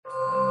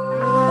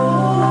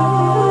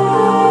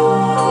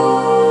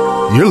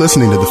You're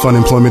listening to the Fun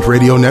Employment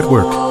Radio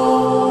Network. The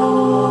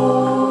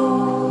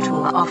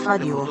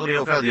future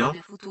of radio.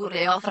 The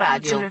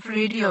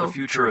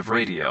future of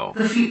radio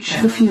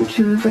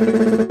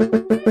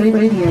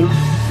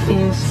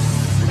is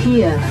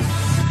here.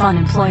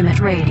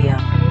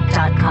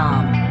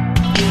 funemploymentradio.com.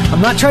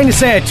 I'm not trying to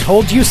say I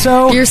told you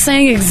so. You're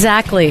saying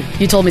exactly.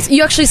 You told me so.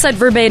 You actually said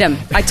verbatim,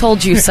 I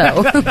told you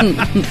so.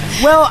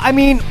 Well, I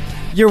mean,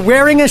 you're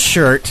wearing a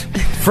shirt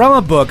from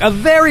a book, a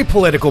very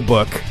political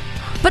book.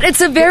 But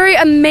it's a very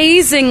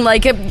amazing,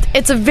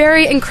 it's a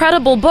very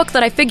incredible book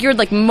that I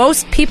figured,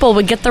 most people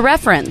would get the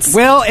reference.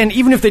 Well, and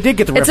even if they did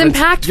get the it's reference,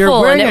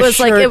 impactful, and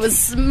it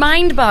was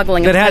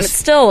mind-boggling.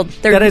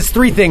 That has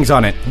three things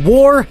on it: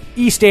 war,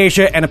 East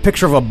Asia, and a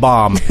picture of a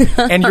bomb.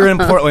 And you're in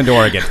Portland,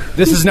 Oregon.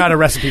 This is not a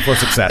recipe for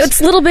success.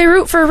 It's Little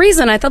Beirut for a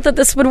reason. I thought that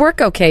this would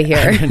work okay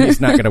here. It's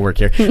not going to work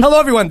here. Hello,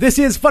 everyone. This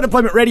is Fun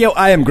Employment Radio.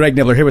 I am Greg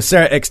Nibbler here with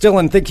Sarah X.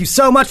 Dillon. Thank you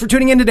so much for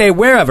tuning in today,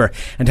 wherever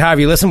and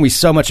however you listen. We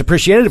so much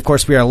appreciate it. Of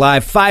course, we are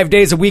live 5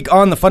 days a week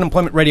on the Fun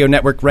Employment Radio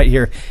Network right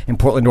here in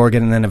Portland,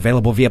 Oregon, and then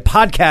available via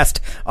podcast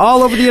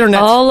all over the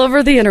internet. All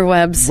over the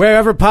interwebs.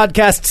 Wherever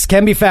podcasts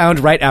can be found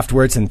right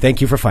afterwards, and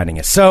thank you for finding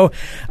us. So,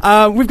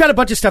 we've got a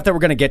bunch of stuff that we're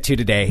going to get to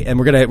today, and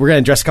we're going to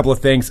address a couple of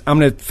things. I'm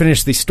going to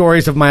finish the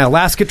stories of my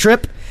Alaska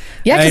trip.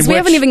 Yeah, because we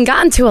haven't even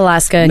gotten to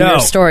Alaska in your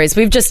stories.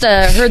 We've just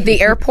heard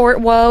the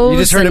airport woes. You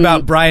just heard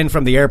about Brian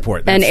from the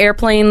airport. And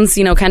airplanes,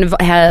 kind of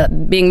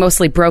being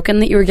mostly broken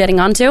that you were getting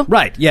onto.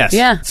 Right, yes.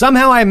 Yeah.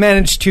 Somehow I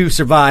managed to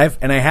survive,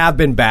 and I have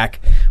been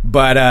back.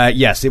 But,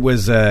 yes, it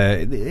was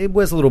a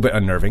little bit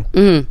unnerving.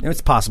 Mm-hmm.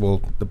 It's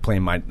possible the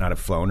plane might not have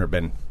flown or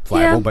been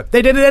flyable, but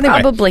they did it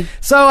anyway. Probably.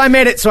 So I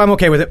made it, so I'm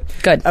okay with it.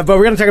 Good. But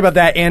we're going to talk about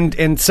that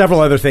and several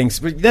other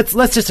things.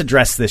 Let's just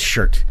address this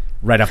shirt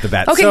right off the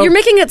bat. Okay, so, you're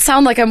making it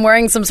sound like I'm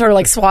wearing some sort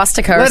of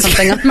swastika or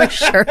something on my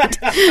shirt.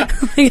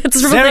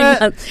 It's really Sarah,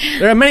 not.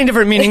 There are many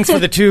different meanings for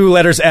the two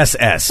letters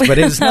SS, but it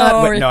is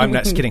not. No, I'm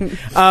not just kidding.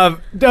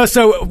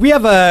 So we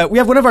have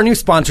one of our new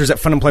sponsors at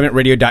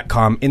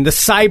funemploymentradio.com in the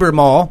Cyber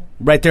Mall.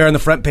 Right there on the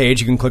front page,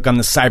 you can click on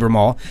the Cyber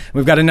Mall.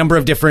 We've got a number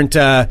of different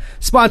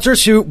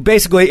sponsors who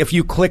basically, if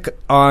you click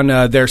on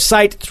their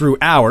site through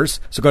ours,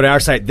 so go to our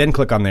site, then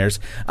click on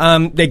theirs,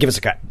 they give us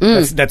a cut.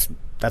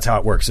 That's how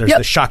it works. There's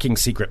the shocking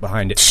secret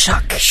behind it.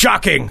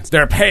 Shocking!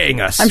 They're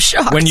paying us. I'm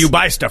shocked. When you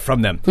buy stuff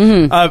from them.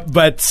 Mm-hmm.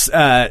 But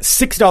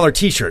 $6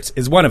 T-shirts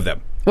is one of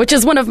them. Which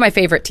is one of my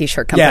favorite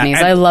T-shirt companies.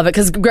 Yeah, I love it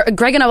because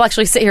Greg and I will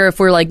actually sit here if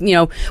we're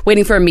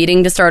waiting for a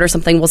meeting to start or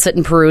something. We'll sit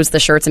and peruse the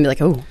shirts and be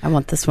like, "Oh, I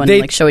want this one."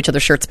 And show each other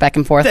shirts back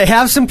and forth. They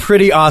have some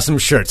pretty awesome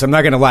shirts. I'm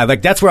not going to lie.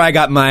 That's where I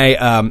got my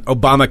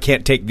Obama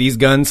can't take these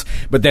guns.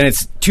 But then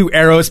it's two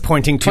arrows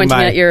pointing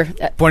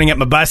at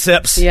my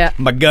biceps,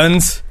 my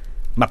guns,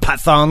 my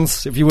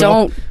pythons, if you will.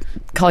 Don't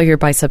call your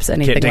biceps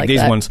anything like that. Can't take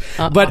these ones.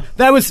 But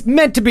that was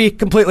meant to be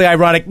completely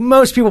ironic.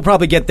 Most people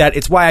probably get that.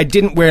 It's why I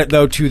didn't wear it,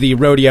 though, to the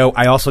rodeo.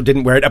 I also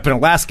didn't wear it up in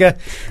Alaska,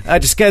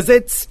 just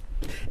because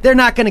they're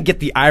not going to get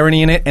the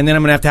irony in it, and then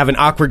I'm going to have an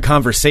awkward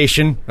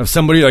conversation of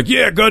somebody like,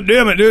 yeah,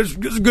 goddammit, this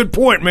is a good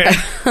point, man.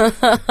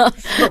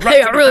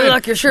 Hey, I really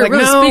like your shirt. It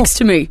really speaks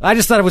to me. I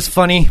just thought it was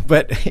funny,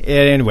 but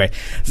anyway.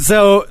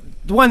 So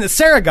the one that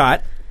Sarah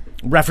got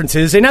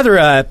references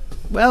another...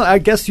 well, I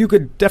guess you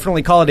could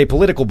definitely call it a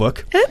political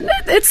book.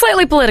 It's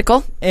slightly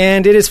political.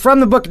 And it is from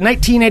the book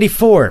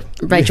 1984.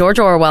 By George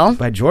Orwell.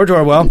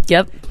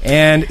 Yep.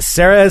 And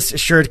Sarah's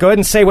shirt, go ahead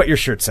and say what your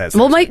shirt says.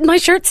 Well, my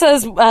shirt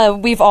says,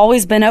 we've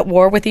always been at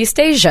war with East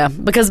Asia.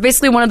 Because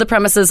basically one of the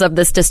premises of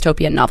this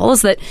dystopian novel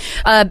is that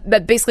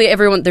basically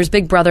everyone, there's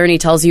Big Brother, and he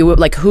tells you, one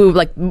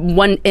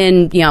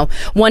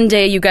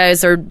day you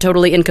guys are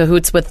totally in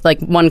cahoots with,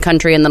 one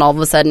country, and then all of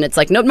a sudden it's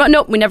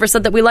no, we never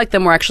said that we like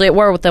them. We're actually at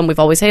war with them. We've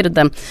always hated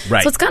them.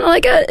 Right. So it's kind of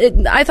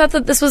I thought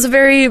that this was a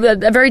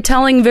very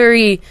telling,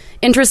 very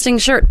interesting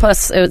shirt.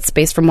 Plus, it's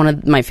based from one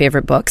of my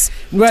favorite books.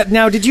 But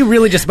now, did you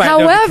really just buy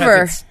it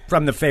because it's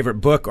from the favorite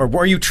book, or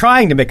were you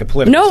trying to make a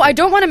political No, statement? I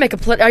don't want to make a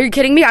political... Are you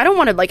kidding me? I don't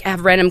want to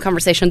have random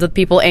conversations with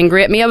people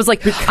angry at me. I was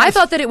I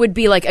thought that it would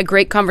be a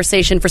great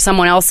conversation for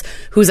someone else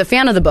who's a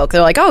fan of the book.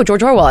 They're like, oh,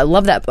 George Orwell, I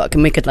love that book.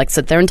 And we could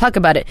sit there and talk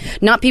about it.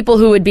 Not people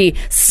who would be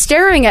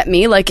staring at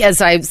me,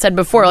 as I said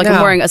before,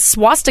 I'm wearing a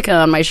swastika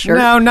on my shirt.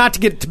 No, not to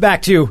get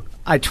back to...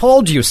 I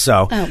told you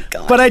so. Oh,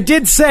 God. But I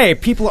did say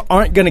people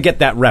aren't going to get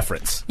that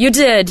reference. You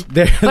did.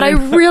 But I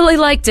really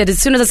liked it. As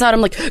soon as I saw it,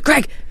 I'm like,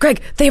 Greg,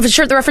 they have a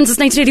shirt that references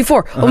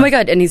 1984. Oh, my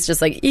God. And he's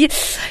just like,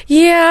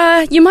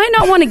 yeah, you might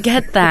not want to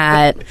get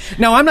that.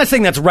 No, I'm not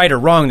saying that's right or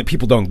wrong that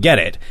people don't get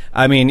it.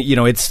 I mean,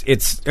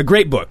 it's a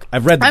great book.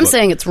 I've read the book. I'm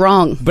saying it's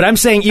wrong. But I'm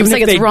saying even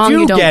if they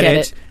do get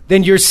it,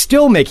 then you're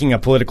still making a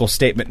political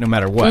statement no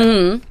matter what.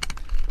 Mm-hmm.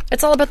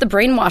 It's all about the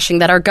brainwashing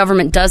that our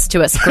government does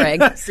to us, Greg.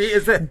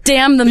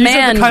 Damn the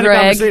man,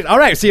 Greg. All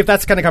right, see, if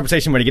that's the kind of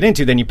conversation we're going to get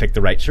into, then you pick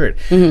the right shirt.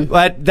 Mm-hmm.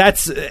 But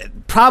that's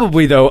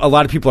probably, though, a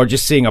lot of people are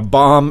just seeing a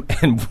bomb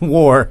and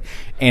war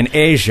in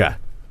Asia.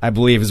 I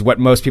believe, is what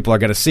most people are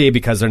going to see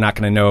because they're not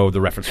going to know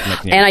the reference from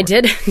 1984. And I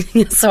did.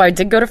 So I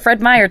did go to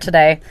Fred Meyer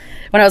today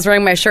when I was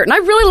wearing my shirt. And I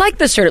really like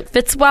this shirt. It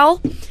fits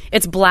well.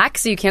 It's black,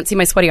 so you can't see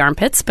my sweaty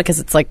armpits because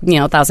it's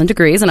 1,000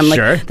 degrees, and I'm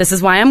Sure. like, this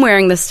is why I'm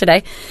wearing this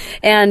today.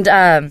 And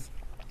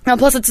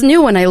plus, it's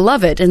new and I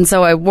love it. And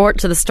so I wore it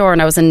to the store,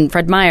 and I was in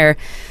Fred Meyer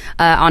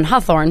on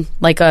Hawthorne,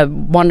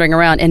 wandering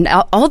around, and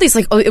all these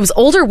it was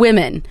older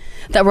women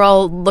that were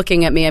all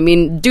looking at me. I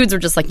mean, dudes were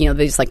just they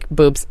just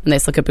boobs, and they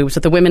just look at boobs,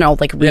 but the women all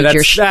read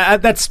your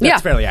that's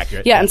fairly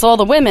accurate. Yeah, and so all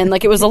the women,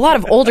 it was a lot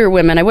of older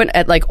women. I went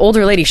at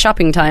older lady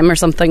shopping time or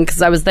something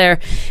because I was there,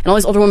 and all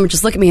these older women would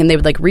just look at me, and they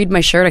would read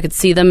my shirt. I could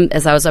see them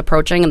as I was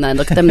approaching, and then I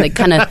look at them, and they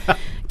kind of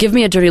give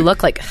me a dirty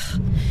look,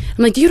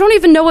 I'm like, you don't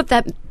even know what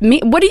that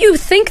means. What do you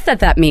think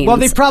that means? Well,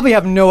 they probably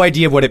have no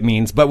idea what it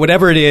means, but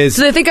whatever it is.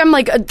 So they think I'm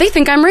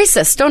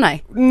racist, don't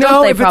I? No,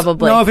 don't they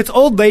probably? If it's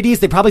old ladies,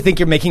 they probably think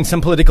you're making some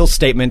political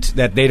statement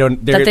that they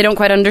don't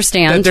quite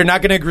understand. That they're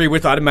not going to agree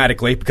with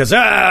automatically because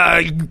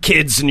you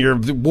kids and your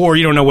war,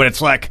 you don't know what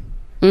it's like.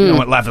 You know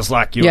what life is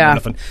like. You don't know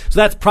nothing. So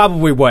that's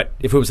probably what,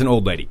 if it was an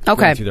old lady,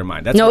 going through their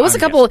mind. That's no, it was a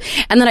couple.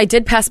 And then I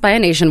did pass by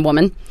an Asian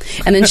woman,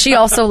 and then she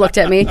also looked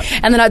at me,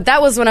 and then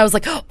that was when I was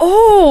like,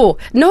 "Oh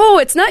no,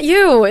 it's not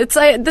you.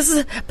 This is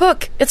a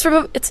book. It's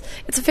from it's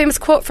a famous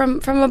quote from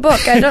a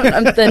book."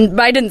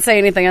 I didn't say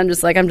anything. I'm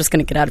just going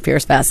to get out of here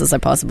as fast as I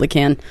possibly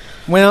can.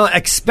 Well,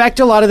 expect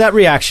a lot of that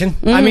reaction.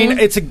 I mean,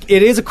 it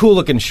is a cool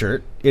looking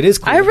shirt. It is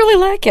cool. I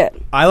really like it.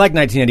 I like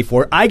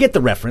 1984. I get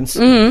the reference,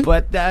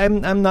 but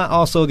I'm not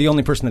also the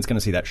only person that's going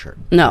to see that shirt.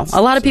 No,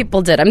 a lot of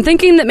people did. I'm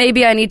thinking that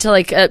maybe I need to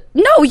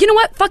no, you know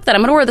what? Fuck that.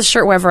 I'm going to wear this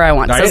shirt wherever I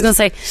want. So I was going to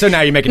say. So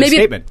now you're making a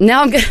statement.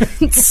 Now I'm going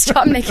to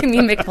stop making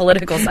me make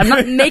politicals. I'm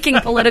not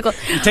making political.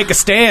 You take a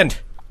stand.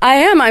 I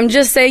am. I'm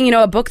just saying,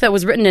 a book that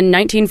was written in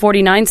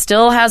 1949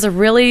 still has a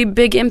really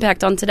big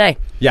impact on today.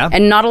 Yeah.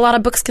 And not a lot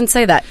of books can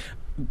say that.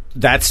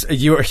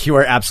 You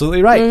are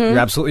absolutely right. You're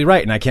absolutely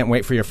right, and I can't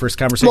wait for your first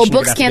conversation. Well,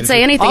 books can't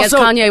say anything, also,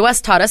 as Kanye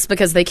West taught us,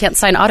 because they can't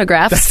sign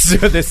autographs.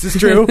 This is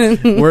true.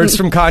 Words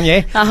from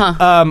Kanye.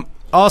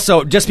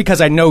 Also, just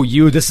because I know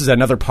you, this is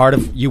another part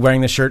of you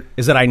wearing this shirt,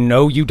 is that I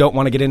know you don't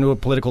want to get into a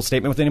political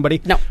statement with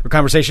anybody or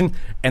conversation,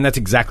 and that's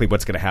exactly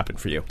what's going to happen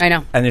for you. I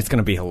know. And it's going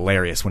to be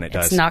hilarious when it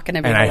does. It's not going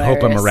to be and hilarious. I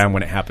hope I'm around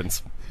when it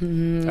happens.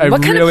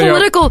 What kind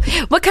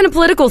of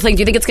political thing?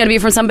 Do you think it's going to be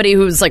from somebody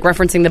who's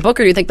referencing the book,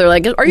 or do you think they're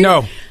are you...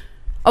 No.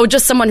 Oh,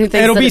 just someone who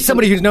thinks it'll be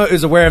somebody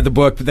who's aware of the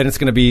book, but then it's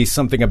going to be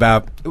something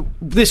about.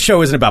 This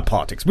show isn't about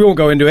politics. We won't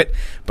go into it,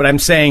 but I'm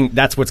saying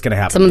that's what's going to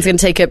happen. Someone's going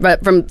to take it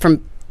from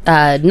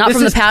not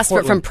from the past,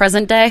 Portland. but from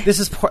present day. This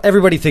is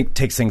everybody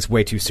takes things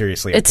way too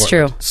seriously. It's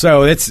true.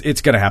 So it's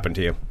going to happen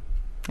to you,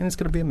 and it's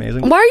going to be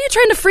amazing. Why are you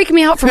trying to freak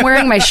me out from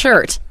wearing my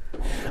shirt?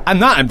 I'm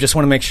not. I just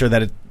want to make sure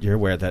that you're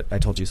aware that I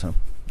told you so.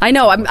 I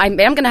know. I am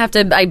going to have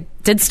to. I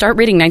did start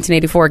reading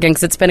 1984 again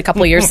because it's been a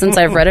couple of years since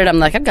I've read it. I'm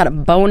like, I've got to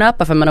bone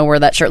up if I'm going to wear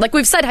that shirt.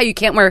 We've said how you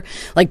can't wear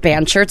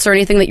band shirts or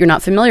anything that you're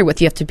not familiar with.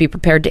 You have to be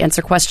prepared to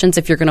answer questions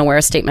if you're going to wear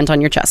a statement on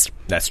your chest.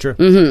 That's true.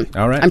 Mm-hmm.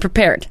 All right. I'm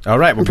prepared. All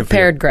right. I'm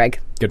prepared, Greg.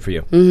 Good for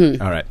you.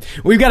 Mm-hmm. All right.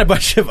 We've got a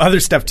bunch of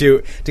other stuff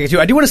to get to.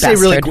 I do want to say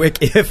really quick,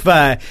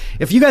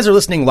 if you guys are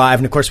listening live,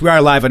 and of course we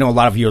are live, I know a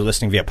lot of you are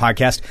listening via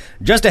podcast,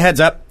 just a heads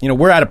up,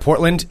 we're out of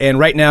Portland, and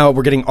right now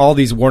we're getting all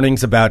these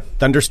warnings about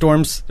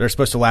thunderstorms. They're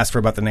supposed to last for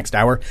about the next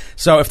hour.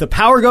 So if the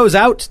power goes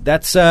out,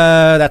 that's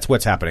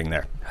what's happening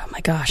there. Oh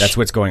my gosh. That's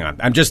what's going on.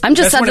 I'm just sad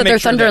that there are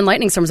thunder and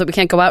lightning storms that we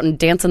can't go out and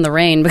dance in the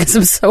rain because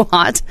it's so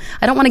hot.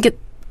 I don't want to get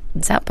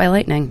zapped by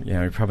lightning.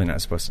 Yeah, you're probably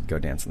not supposed to go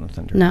dance in the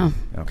thunder. No.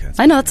 Okay.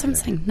 I know, that's what I'm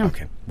saying. No.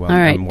 Okay. Well, all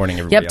right. I'm warning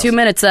everybody else. 2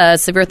 minutes.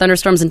 Severe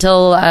thunderstorms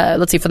until,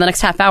 let's see, for the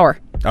next half hour.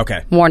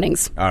 Okay.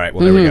 Warnings. All right.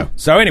 Well, there we go.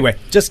 So anyway,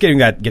 just getting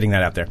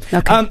that out there.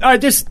 Okay. All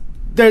right,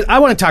 I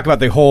want to talk about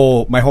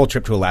my whole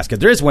trip to Alaska.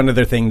 There is one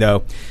other thing,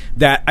 though,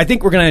 that I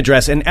think we're going to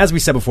address. And as we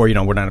said before,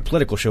 we're not a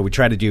political show. We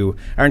try to do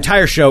 – our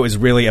entire show is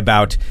really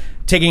about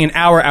taking an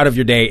hour out of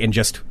your day and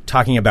just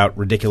talking about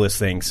ridiculous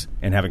things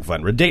and having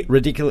fun.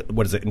 Ridiculous –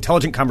 what is it?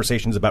 Intelligent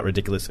conversations about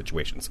ridiculous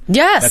situations.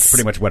 Yes. That's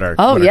pretty much what our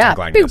tagline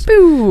tagline is.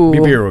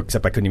 Boo,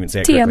 except I couldn't even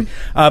say it correctly.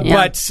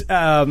 But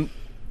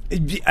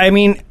I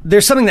mean,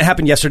 there's something that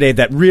happened yesterday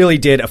that really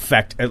did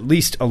affect at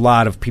least a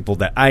lot of people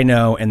that I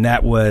know, and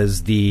that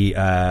was the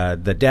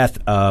death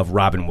of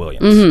Robin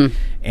Williams. Mm-hmm.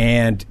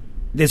 And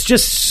it's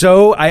just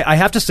so I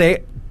have to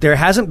say there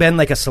hasn't been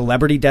a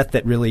celebrity death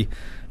that really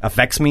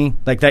affects me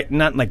like that.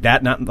 Not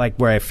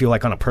where I feel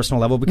on a personal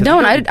level. Because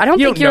I don't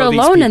think you're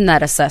alone in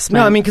that assessment.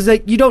 No, I mean,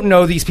 because you don't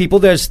know these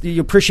people. You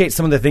appreciate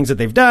some of the things that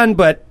they've done,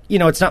 but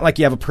it's not like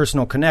you have a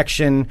personal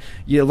connection.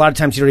 A lot of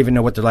times you don't even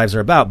know what their lives are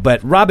about.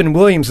 But Robin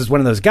Williams is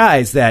one of those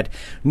guys that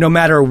no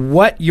matter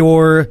what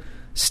your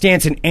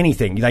stance in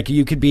anything,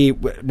 you could be,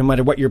 no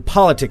matter what your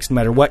politics, no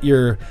matter what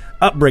your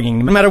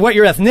upbringing, no matter what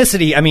your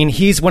ethnicity, I mean,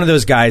 he's one of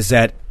those guys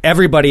that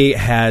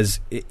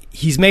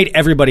he's made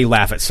everybody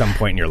laugh at some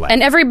point in your life.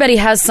 And everybody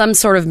has some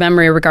sort of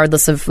memory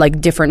regardless of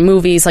different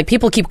movies.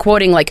 People keep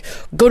quoting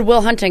Good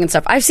Will Hunting and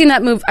stuff. I've seen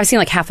that movie. I've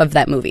seen half of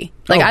that movie.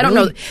 I don't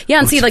know. Yeah,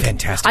 and it's a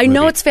fantastic I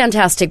know movie. it's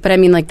fantastic, but I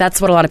mean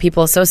that's what a lot of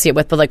people associate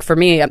with. But for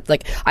me,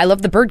 I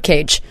love The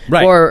Birdcage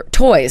right. or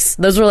Toys.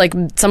 Those were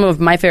some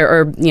of my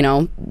favorite,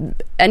 or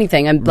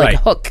anything. I'm right.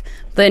 Hook.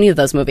 any of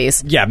those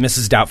movies. Yeah,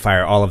 Mrs.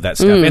 Doubtfire, all of that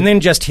stuff. And then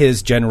just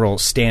his general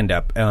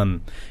stand-up.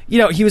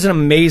 He was an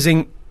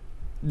amazing...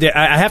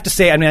 I have to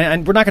say, I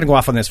mean, we're not going to go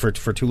off on this for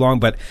too long,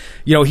 but,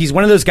 he's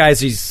one of those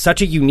guys, he's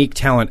such a unique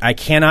talent. I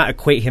cannot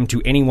equate him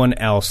to anyone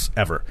else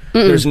ever.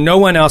 There's no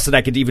one else that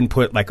I could even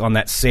put, like, on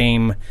that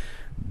same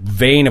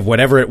vein of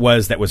whatever it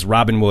was that was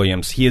Robin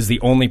Williams. He is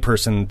the only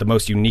person, the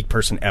most unique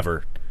person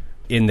ever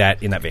in that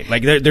vein.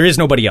 Like, there is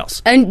nobody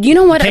else. And you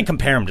know what? You can't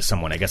compare him to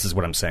someone, I guess is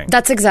what I'm saying.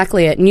 That's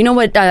exactly it. And you know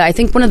what? I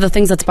think one of the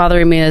things that's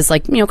bothering me is,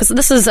 like, because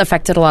this has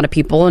affected a lot of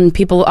people, and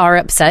people are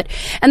upset.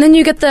 And then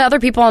you get the other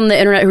people on the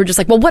internet who are just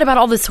like, well, what about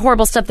all this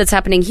horrible stuff that's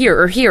happening here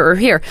or here or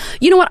here?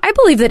 You know what? I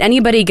believe that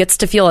anybody gets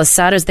to feel as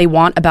sad as they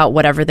want about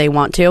whatever they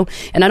want to.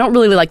 And I don't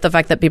really like the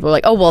fact that people are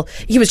like, oh, well,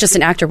 he was just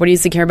an actor. What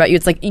does he care about you?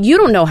 It's like, you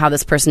don't know how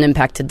this person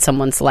impacted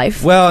someone's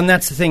life. Well, and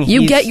that's the thing.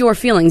 You get your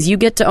feelings. You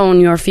get to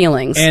own your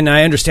feelings. And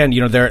I understand,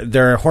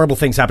 there are horrible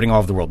things happening all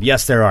over the world.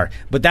 Yes, there are.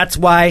 But that's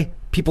why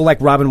people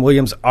like Robin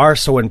Williams are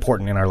so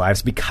important in our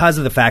lives, because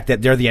of the fact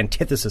that they're the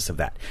antithesis of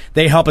that.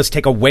 They help us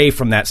take away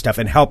from that stuff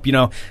and help,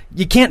 you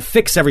can't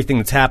fix everything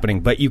that's happening,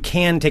 but you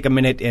can take a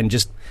minute and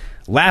just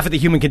laugh at the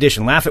human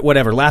condition, laugh at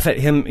whatever, laugh at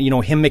him,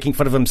 him making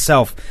fun of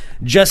himself.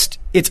 Just,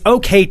 it's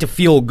okay to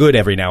feel good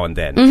every now and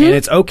then. And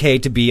it's okay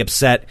to be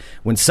upset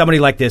when somebody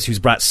like this, who's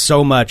brought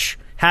so much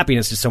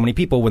happiness to so many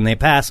people, when they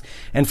pass,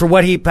 and for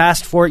what he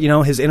passed for,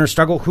 his inner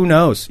struggle, who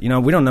knows? We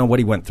don't know what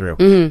he went through,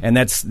 and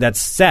that's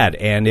sad.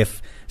 And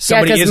if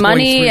somebody is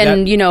money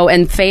going through that,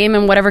 and fame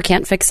and whatever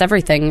can't fix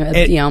everything,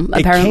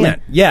 apparently, it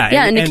can't.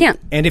 And it can't.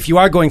 And if you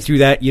are going through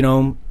that,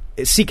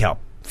 seek help.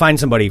 Find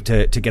somebody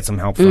to get some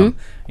help from.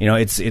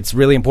 It's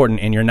really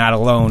important, and you're not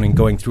alone in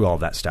going through all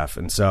that stuff.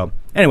 And so,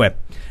 anyway,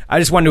 I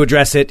just wanted to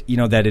address it.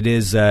 That it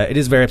is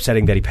very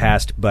upsetting that he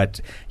passed,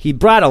 but he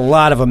brought a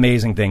lot of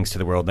amazing things to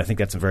the world, and I think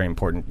that's very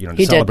important.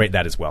 To celebrate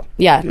that as well.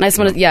 Yeah, nice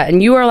one. Yeah,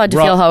 and you are allowed to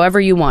feel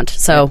however you want.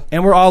 So,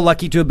 and we're all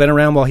lucky to have been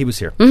around while he was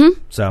here.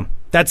 So.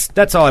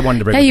 That's all I wanted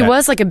to bring. Yeah, he that.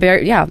 was like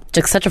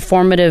just such a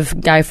formative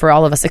guy for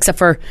all of us. Except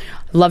for,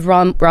 love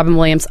Robin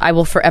Williams. I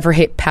will forever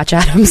hate Patch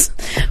Adams.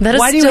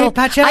 Why do you hate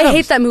Patch Adams? I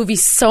hate that movie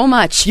so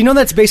much.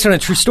 That's based on a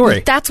true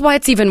story. That's why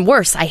it's even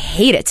worse. I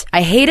hate it.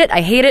 I hate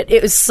it.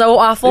 It was so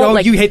awful. Oh,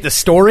 you hate the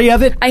story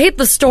of it? I hate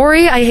the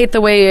story. I hate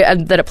the way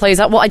that it plays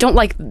out. Well, I don't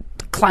like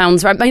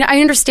clowns. I mean, I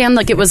understand,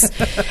 like, it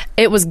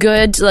was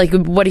good, like,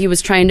 what he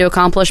was trying to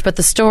accomplish, but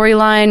the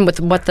storyline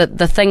with what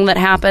the thing that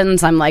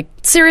happens, I'm like,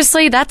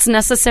 seriously, that's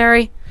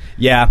necessary?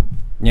 Yeah.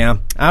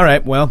 All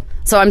right, well.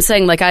 So I'm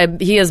saying, like,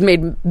 he has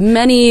made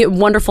many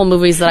wonderful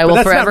movies that I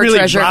will forever treasure.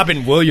 That's not really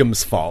Robin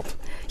Williams' fault.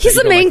 He's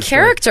the main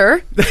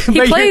character.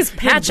 He plays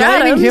Patch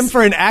Adams. Him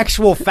for an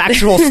actual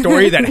factual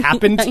story that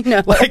happened,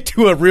 like,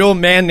 to a real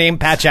man named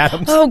Patch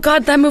Adams. Oh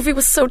God, that movie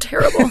was so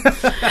terrible.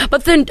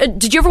 But then,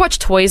 did you ever watch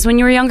Toys when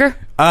you were younger?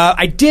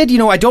 I did.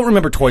 I don't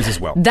remember Toys as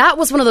well. That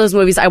was one of those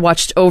movies I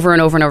watched over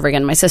and over and over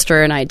again. My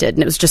sister and I did,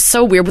 and it was just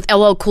so weird. With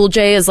LL Cool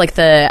J as like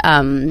the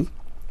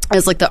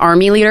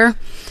army leader.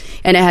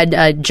 And it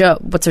had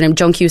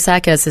Joan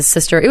Cusack as his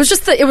sister. It was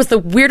just it was the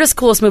weirdest,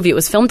 coolest movie. It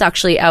was filmed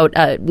actually out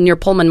near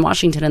Pullman,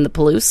 Washington, in the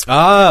Palouse.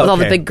 Oh, with all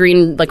the big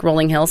green, like,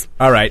 rolling hills.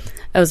 All right.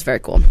 It was very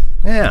cool.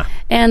 Yeah.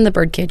 And The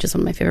Birdcage is one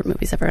of my favorite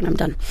movies ever, and I'm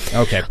done.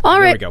 Okay. All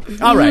right. There we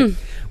go. All right.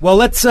 Well,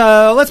 let's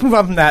move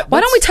on from that.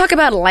 Why don't we talk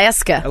about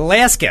Alaska?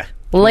 Alaska.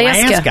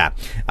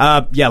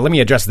 Let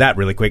me address that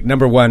really quick.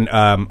 Number one,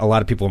 a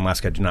lot of people in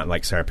Alaska do not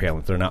like Sarah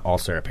Palin. They're not all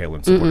Sarah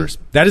Palin supporters.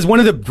 That is one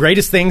of the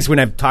greatest things when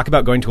I talk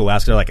about going to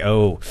Alaska. They're like,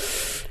 oh,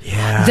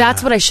 yeah.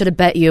 That's what I should have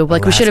bet you.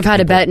 Like, Alaska, we should have had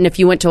a bet, and if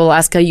you went to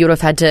Alaska, you would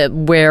have had to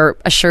wear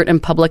a shirt in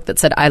public that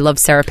said, I love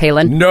Sarah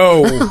Palin.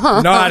 No,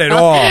 not at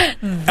all.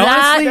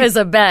 That is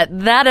a bet.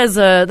 That is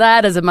a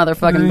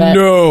motherfucking bet.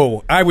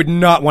 No, I would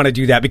not want to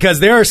do that, because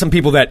there are some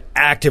people that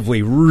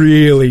actively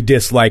really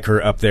dislike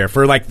her up there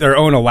for, like, their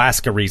own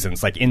Alaska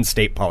reasons, like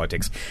in-state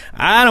politics.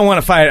 I don't want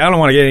to fight. I don't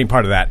want to get any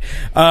part of that.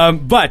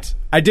 But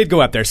I did go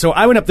up there. So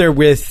I went up there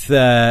with,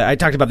 I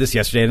talked about this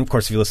yesterday, and of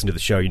course if you listen to the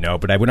show,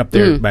 but I went up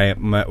there,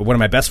 one of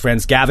my best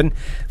friends, Gavin,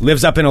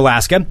 lives up in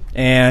Alaska,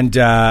 and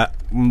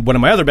one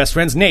of my other best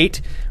friends,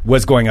 Nate,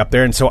 was going up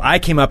there, and so I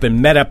came up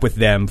and met up with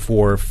them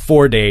for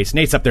 4 days.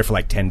 Nate's up there for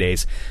like 10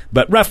 days,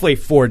 but roughly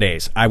 4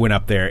 days I went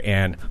up there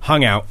and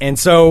hung out. And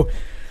so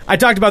I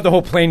talked about the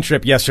whole plane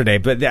trip yesterday,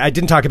 but I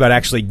didn't talk about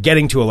actually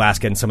getting to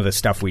Alaska and some of the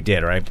stuff we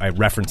did, or I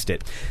referenced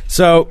it.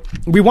 So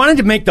we wanted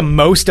to make the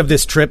most of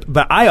this trip,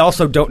 but I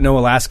also don't know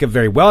Alaska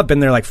very well. I've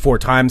been there like 4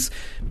 times,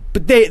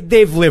 but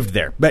they've lived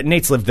there. But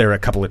Nate's lived there a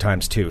couple of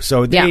times too,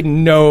 so they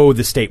know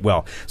the state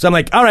well. So I'm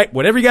like, all right,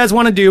 whatever you guys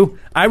want to do.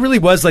 I really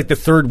was like the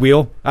third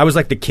wheel. I was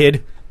like the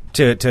kid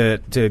to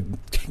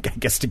I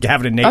guess to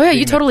Gavin and Nate. Oh yeah,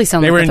 you totally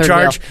sound like the third wheel. They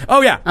were in charge.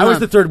 Oh yeah, I was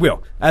the third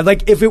wheel.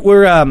 Like if it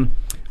were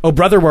Oh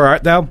Brother, Where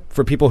Art Thou?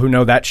 For people who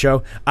know that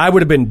show, I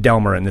would have been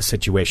Delmer in this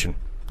situation.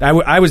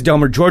 I was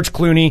Delmer. George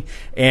Clooney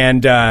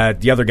and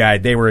the other guy,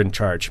 they were in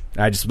charge.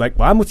 I just like,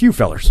 well, I'm with you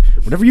fellers.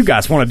 Whatever you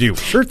guys want to do.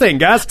 Sure thing,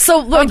 guys. So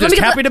look, I'm just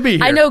happy to be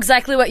here. I know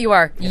exactly what you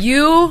are.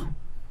 You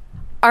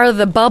are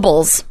the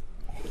Bubbles.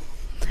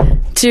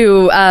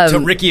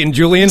 To Ricky and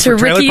Julian to from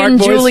Trailer Ricky Park and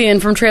Boys. Julian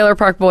from Trailer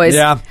Park Boys.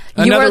 Yeah.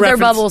 You Another are their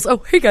reference. bubbles. Oh,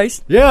 hey,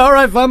 guys. Yeah, all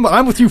right,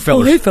 I'm with you,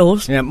 fellas. Oh, hey,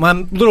 fellas. Yeah, I'm a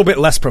little bit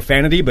less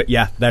profanity, but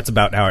yeah, that's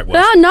about how it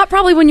was. Not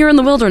probably when you're in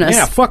the wilderness.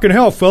 Yeah, fucking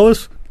hell,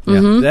 fellas.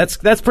 Yeah,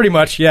 that's pretty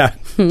much, yeah.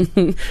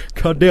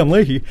 Goddamn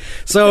Leahy.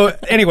 So,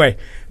 anyway,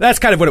 that's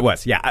kind of what it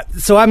was, yeah.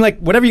 So I'm like,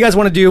 whatever you guys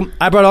want to do,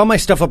 I brought all my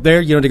stuff up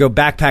there, to go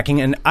backpacking,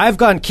 and I've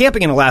gone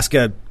camping in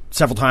Alaska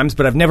several times,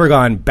 but I've never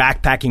gone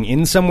backpacking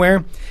in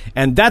somewhere,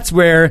 and that's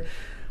where...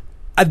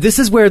 this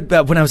is where,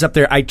 when I was up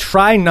there, I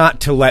try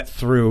not to let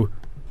through,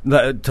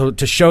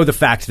 to show the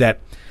fact that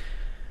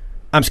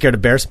I'm scared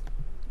of bears.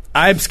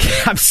 I'm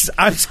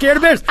scared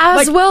of bears.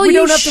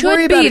 You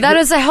should be. That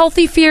is a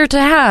healthy fear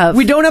to have.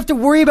 We don't have to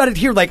worry about it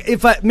here. Like,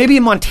 if maybe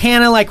in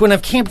Montana, like when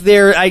I've camped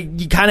there,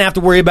 you kind of have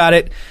to worry about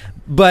it.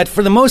 But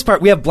for the most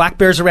part, we have black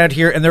bears around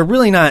here, and they're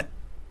really not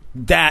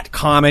that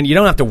common. You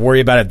don't have to worry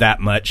about it that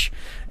much.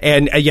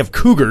 And you have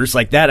cougars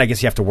like that. I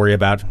guess you have to worry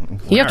about.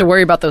 You have to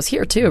worry about those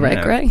here too,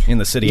 right, Greg? In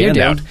the city you and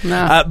do. out.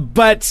 No.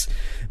 But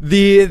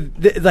the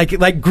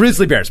like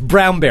grizzly bears,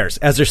 brown bears,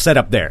 as they're set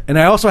up there. And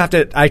I also have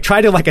to. I try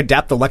to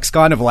adapt the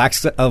lexicon of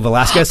Alaska.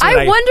 So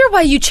I wonder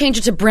why you change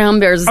it to brown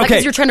bears. Is that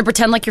because you're trying to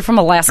pretend like you're from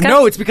Alaska?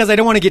 No, it's because I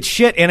don't want to get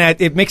shit,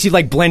 and it makes you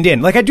blend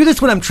in. Like I do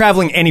this when I'm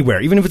traveling anywhere,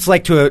 even if it's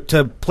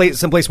to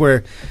someplace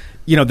where.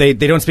 They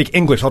don't speak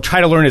English. I'll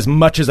try to learn as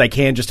much as I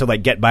can just to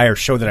get by or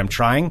show that I'm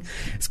trying.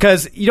 It's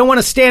because you don't want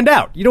to stand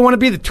out. You don't want to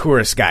be the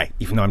tourist guy,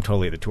 even though I'm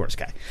totally the tourist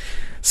guy.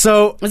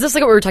 So is this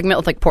like what we were talking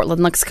about with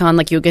Portland Lexicon?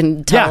 Like you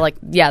can tell,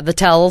 the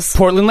tells.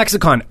 Portland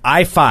Lexicon,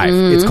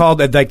 I-5. It's called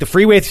the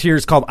freeway here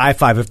is called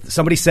I-5. If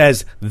somebody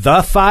says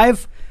the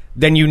 5,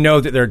 then you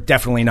know that they're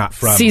definitely not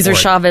from Cesar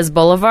Oregon. Chavez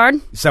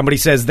Boulevard. Somebody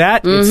says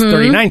that it's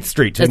 39th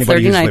Street. To It's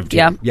anybody 39th, who's lived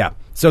here. Yeah.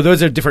 So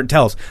those are different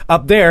tells.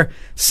 Up there,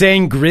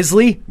 saying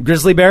grizzly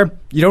bear,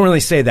 you don't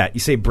really say that. You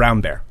say brown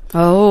bear.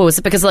 Oh, is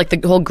it because of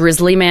the whole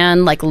grizzly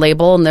man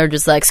label, and they're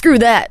just screw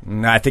that?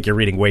 I think you're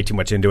reading way too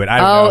much into it. I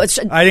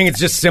don't know. I think it's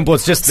just simple.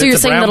 It's just so you're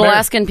saying that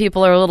Alaskan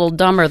people are a little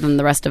dumber than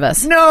the rest of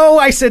us? No,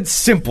 I said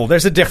simple.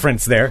 There's a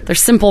difference there. They're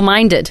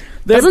simple-minded.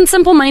 Doesn't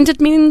simple-minded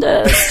mean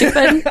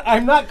stupid?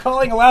 I'm not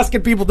calling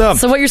Alaskan people dumb.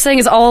 So what you're saying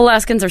is all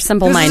Alaskans are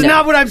simple-minded. This is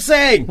not what I'm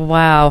saying.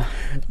 Wow.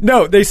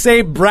 No, they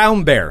say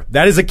brown bear.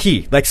 That is a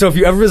key. So if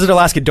you ever visit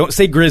Alaska, don't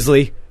say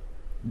grizzly.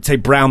 Say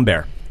brown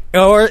bear.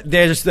 Or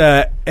there's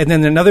and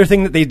then another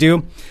thing that they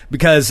do,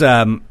 because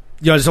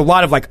there's a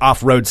lot of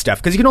off-road stuff,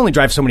 because you can only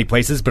drive so many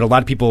places, but a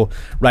lot of people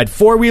ride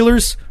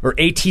four-wheelers or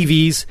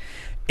ATVs,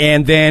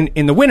 and then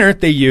in the winter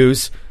they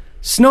use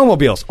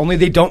snowmobiles. Only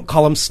they don't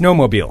call them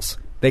snowmobiles.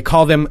 They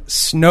call them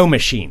snow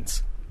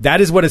machines.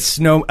 That is what a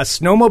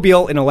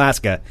snowmobile in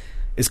Alaska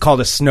is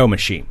called, a snow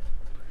machine.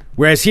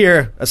 Whereas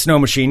here, a snow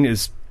machine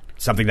is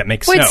something that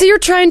makes snow. Wait, so you're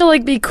trying to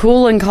be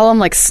cool and call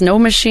them snow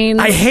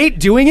machines? I hate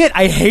doing it.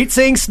 I hate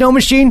saying snow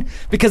machine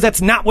because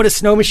that's not what a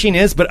snow machine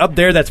is, but up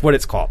there that's what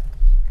it's called.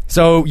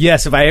 So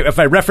yes, if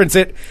I reference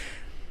it,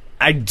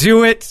 I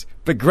do it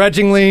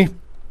begrudgingly,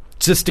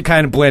 just to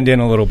kind of blend in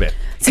a little bit.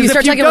 So you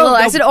start talking a little.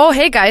 I said, "Oh,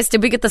 hey guys,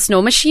 did we get the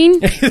snow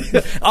machine?"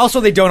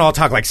 Also, they don't all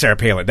talk like Sarah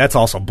Palin. That's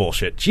also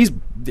bullshit.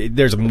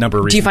 There's a number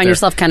of reasons. Do you find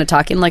yourself kind of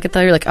talking like it though?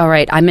 You're like, "All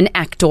right, I'm an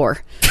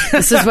actor.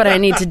 This is what I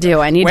need to do.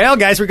 Well,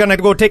 guys, we're gonna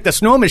go take the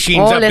snow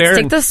machines up there. Let's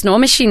take the snow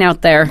machine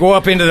out there. Go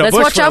up into the bush.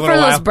 Let's watch out for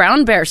those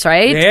brown bears,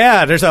 right?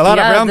 Yeah, there's a lot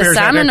of brown bears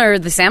out there.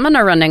 The salmon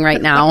are running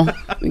right now.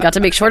 We got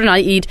to make sure to not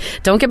eat.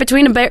 Don't get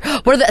between a bear.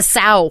 What are a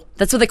sow?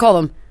 That's what they call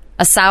them.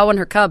 A sow and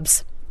her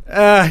cubs.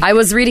 I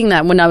was reading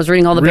that when I was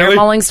reading all the bear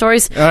mauling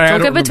stories.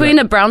 Don't get between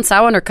a brown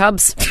sow and her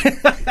cubs.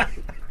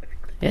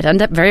 It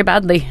ended up very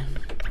badly.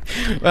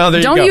 Well,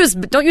 there don't you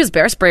go. Don't use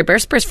bear spray. Bear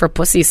spray's for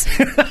pussies.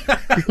 That's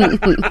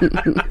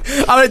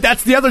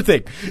the other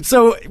thing.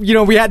 So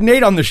we had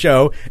Nate on the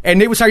show, and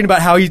Nate was talking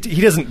about how he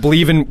doesn't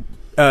believe in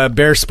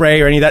bear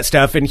spray or any of that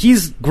stuff, and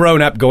he's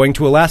grown up going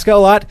to Alaska a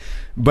lot,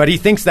 but he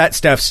thinks that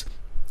stuff's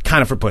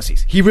kind of for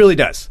pussies. He really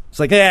does. It's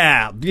like,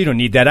 yeah, you don't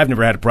need that. I've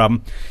never had a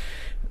problem.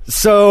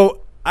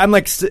 So I'm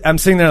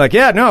sitting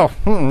there no,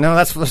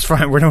 that's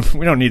fine. We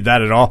don't need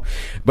that at all.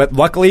 But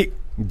luckily,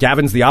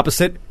 Gavin's the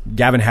opposite.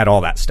 Gavin had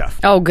all that stuff.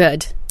 Oh,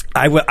 good.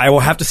 I will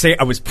have to say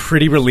I was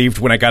pretty relieved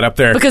when I got up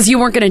there. Because you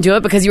weren't going to do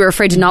it because you were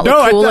afraid to not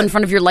look cool in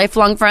front of your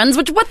lifelong friends,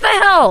 which, what the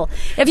hell?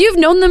 If you've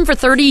known them for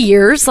 30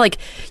 years,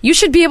 you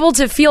should be able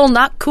to feel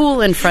not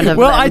cool in front of them.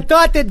 Well, I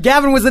thought that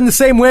Gavin was in the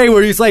same way,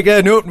 where he's like,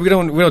 no, we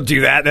don't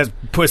do that. That's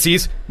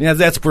pussies. Yeah,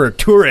 that's for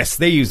tourists.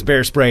 They use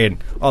bear spray and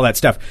all that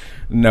stuff.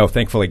 No,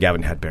 thankfully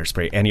Gavin had bear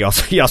spray, and he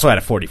also had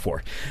a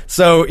 44.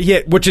 So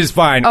which is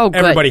fine. Oh, good.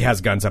 Everybody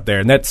has guns up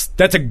there, and that's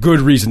a good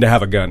reason to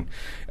have a gun,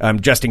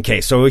 just in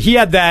case. So he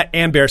had that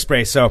and bear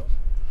spray, so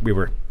we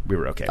were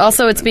okay.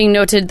 Also, it's being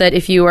noted that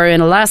if you are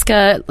in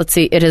Alaska, let's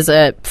see, it is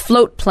a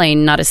float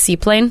plane, not a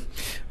seaplane.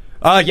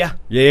 Yeah.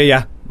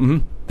 Mm-hmm.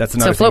 That's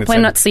another So float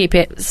thing plane, not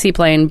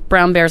seaplane.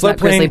 Brown bears, float not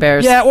grizzly plane,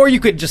 bears. Yeah, or you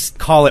could just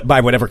call it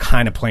by whatever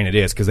kind of plane it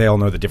is, because they all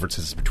know the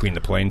differences between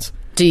the planes.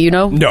 Do you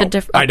know No, the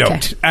difference? I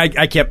don't.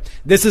 I can't.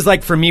 This is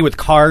like for me with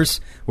cars,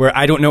 where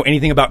I don't know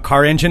anything about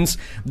car engines.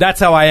 That's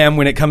how I am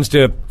when it comes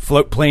to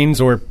float planes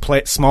or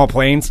small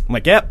planes. I'm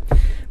like, yep,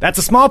 that's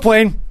a small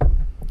plane.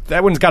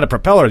 That one's got a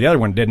propeller. The other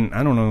one didn't.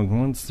 I don't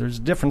know. There's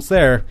a difference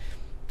there.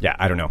 Yeah,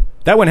 I don't know.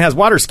 That one has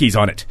water skis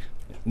on it.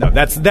 No,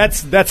 that's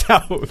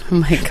how. Oh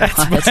my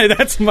God.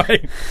 That's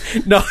my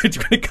knowledge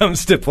when it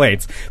comes to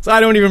planes. So I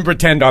don't even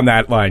pretend on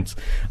that lines,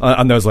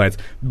 on those lines.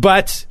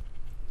 But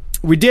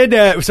we did.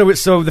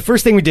 So the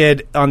first thing we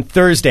did on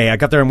Thursday, I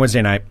got there on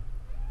Wednesday night.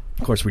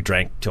 Of course, we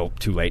drank till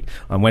too late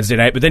on Wednesday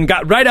night, but then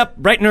got right up,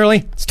 bright and early.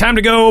 It's time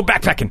to go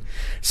backpacking.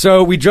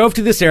 So we drove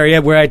to this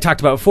area where I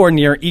talked about before,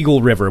 near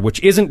Eagle River,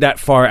 which isn't that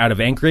far out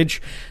of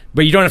Anchorage,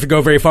 but you don't have to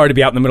go very far to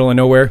be out in the middle of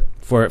nowhere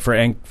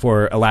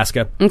for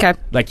Alaska. Okay.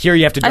 Like here,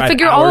 you have to drive. I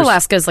figure hours. all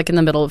Alaska is like in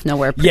the middle of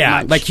nowhere.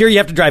 Yeah, much. like here, you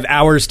have to drive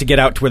hours to get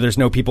out to where there's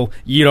no people.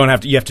 You don't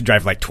have to. You have to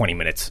drive like 20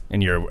 minutes,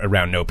 and you're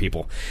around no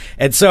people.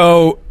 And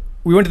so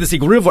we went to this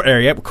Eagle River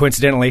area,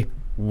 coincidentally,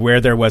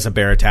 where there was a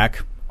bear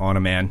attack on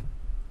a man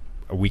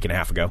a week and a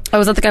half ago. Oh,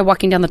 was that the guy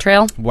walking down the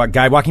trail?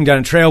 Guy walking down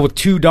a trail with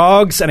 2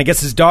 dogs, and I guess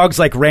his dogs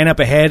like ran up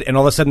ahead, and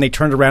all of a sudden they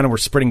turned around and were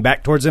sprinting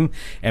back towards him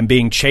and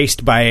being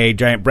chased by a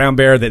giant brown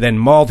bear that then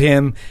mauled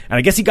him. And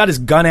I guess he got his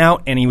gun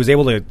out and he was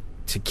able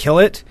to kill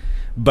it,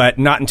 but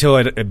not until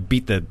it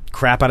beat the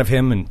crap out of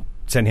him and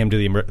sent him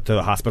to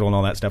the hospital and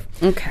all that stuff.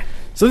 Okay.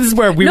 So this is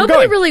where we were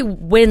Nobody going. really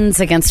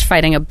wins against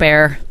fighting a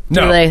bear,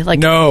 do No, they? Like,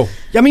 no.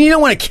 I mean, you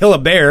don't want to kill a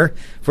bear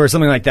for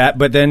something like that,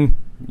 but then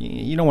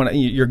you don't want to.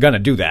 You're going to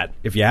do that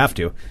if you have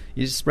to.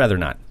 You just rather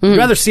not. You'd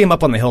rather see him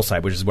up on the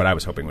hillside, which is what I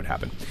was hoping would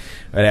happen.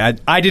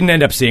 I didn't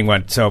end up seeing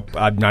one, so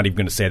I'm not even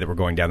going to say that we're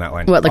going down that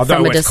line. What, like although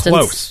from a I was distance?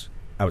 close.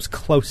 I was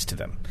close to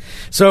them.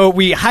 So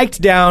we hiked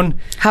down.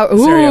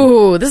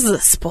 This is a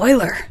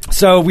spoiler.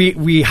 So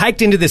we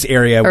hiked into this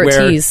area Or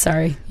where tease,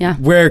 sorry. Yeah.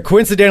 where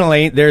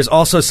coincidentally there's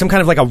also some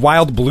kind of like a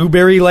wild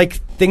blueberry like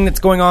thing that's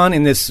going on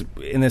in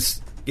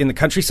the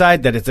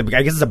countryside. That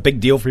I guess it's a big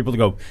deal for people to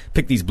go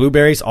pick these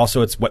blueberries.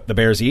 Also, it's what the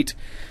bears eat.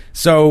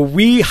 So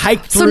we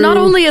hiked through. So not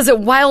only is it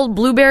wild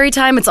blueberry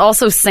time, it's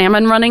also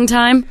salmon running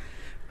time.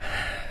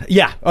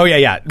 Yeah. Oh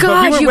yeah. But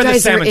God, weren't you where the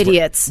guys are salmons were.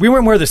 idiots. We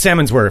weren't where the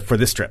salmons were for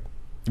this trip.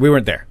 We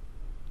weren't there.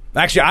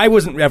 Actually, I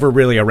wasn't ever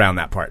really around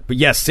that part. But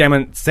yes,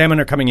 salmon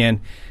are coming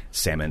in.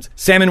 Salmon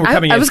were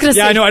coming in. I was going to say.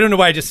 Yeah, I know. I don't know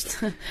why I just.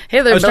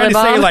 Hey there, I was trying Billy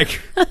to say Bob.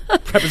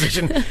 like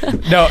preposition.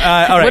 No. All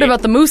right. What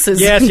about the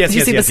mooses? Yes. Did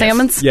you see the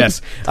salmons?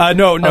 Yes.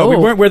 No. Oh. We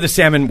weren't where the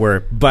salmon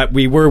were, but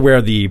we were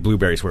where the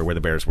blueberries were, where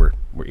the bears were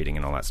eating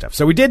and all that stuff.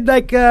 So we did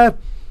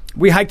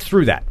we hiked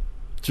through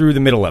the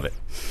middle of it.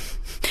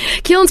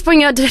 Keelan's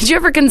pointing out, did you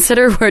ever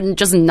consider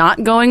just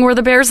not going where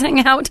the bears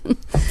hang out?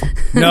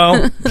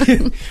 No.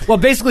 Well,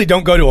 basically,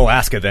 don't go to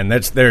Alaska then.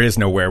 There is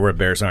nowhere where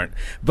bears aren't.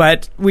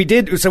 But we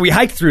did. So we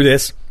hiked through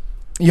this.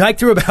 You hike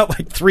through about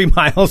like 3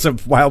 miles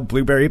of wild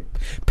blueberry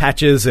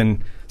patches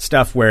and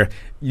stuff where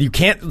you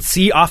can't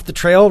see off the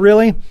trail,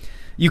 really.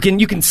 You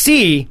can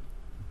see,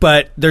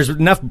 but there's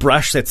enough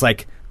brush that's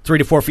like 3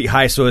 to 4 feet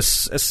high, so a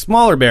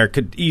smaller bear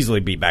could easily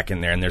be back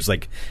in there, and there's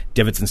like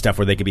divots and stuff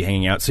where they could be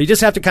hanging out. So you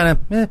just have to kind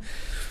of,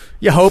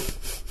 you hope.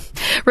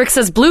 Rick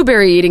says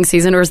blueberry eating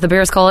season, or as the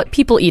bears call it,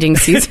 people eating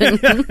season.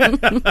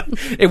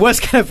 It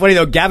was kind of funny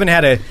though. Gavin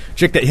had a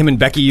trick that him and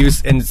Becky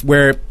used, and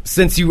where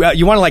since you want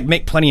to like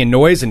make plenty of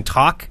noise and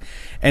talk,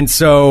 and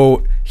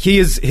so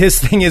his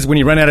thing is when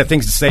you run out of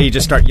things to say, you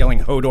just start yelling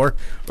 "Hodor"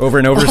 over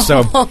and over.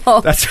 So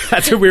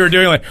that's what we were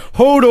doing, like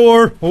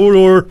 "Hodor,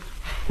 Hodor,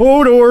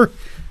 Hodor."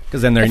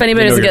 Because then if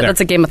anybody doesn't get,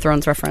 that's a Game of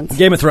Thrones reference.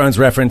 Game of Thrones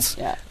reference.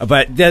 Yeah.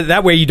 But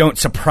that way you don't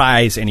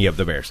surprise any of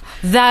the bears.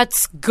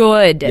 That's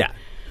good. Yeah.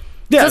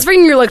 So that's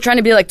when you're like trying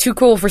to be like too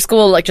cool for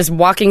school, like just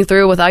walking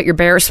through without your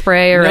bear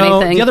spray or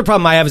anything. The other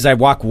problem I have is I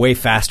walk way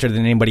faster than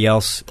anybody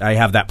else. I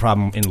have that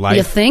problem in life.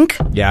 You think?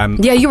 Yeah.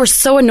 Yeah, you were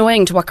so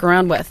annoying to walk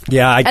around with.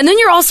 Yeah. And then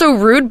you're also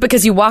rude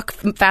because you walk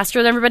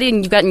faster than everybody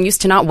and you've gotten used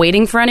to not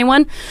waiting for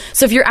anyone.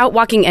 So if you're out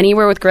walking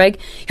anywhere with Greg,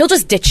 he'll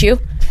just ditch you.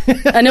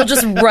 And he'll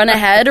just run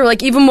ahead, or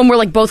like even when we're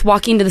like both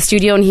walking to the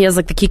studio and he has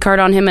like the key card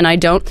on him and I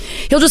don't,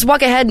 he'll just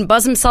walk ahead and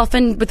buzz himself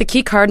in with the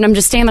key card and I'm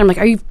just standing there. I'm like,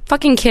 are you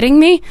fucking kidding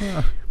me?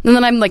 Yeah. And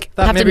then I'm like,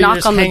 have to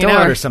knock on the door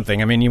out or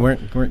something. I mean, you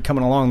weren't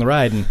coming along the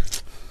ride and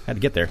had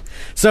to get there.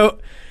 So,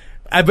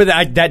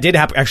 that did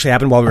actually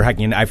happen while we were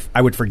hiking.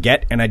 I would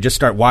forget and I'd just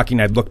start walking.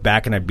 I'd look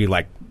back and I'd be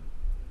like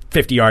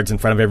 50 yards in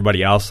front of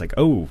everybody else. Like,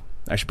 oh,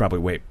 I should probably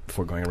wait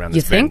before going around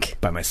this bend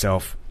by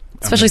myself.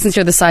 Especially since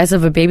you're the size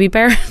of a baby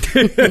bear.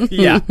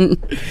 Yeah.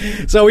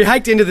 So we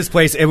hiked into this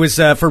place. It was,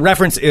 for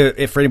reference,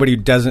 if for anybody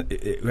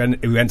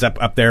who ends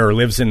up there or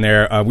lives in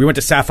there, we went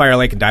to Sapphire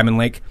Lake and Diamond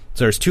Lake.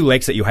 So there's 2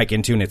 lakes that you hike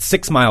into, and it's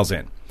 6 miles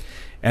in.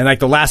 And like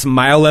the last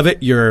mile of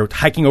it, you're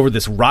hiking over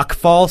this rock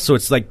fall. So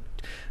it's like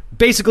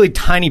basically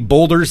tiny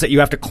boulders that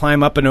you have to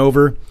climb up and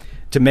over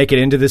to make it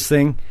into this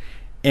thing.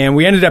 And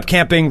we ended up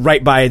camping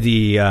right by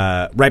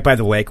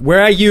the lake,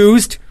 where I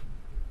used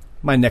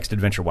my Next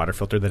Adventure water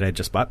filter that I had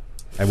just bought.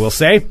 I will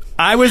say,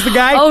 I was the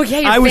guy. Oh, yeah,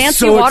 your I was fancy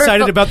so water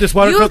excited about this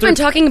water filter. You've been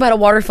talking about a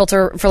water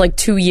filter for like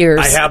 2 years.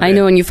 I have. I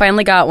know, and you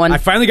finally got one. I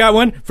finally got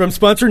one from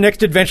sponsor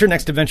Next Adventure,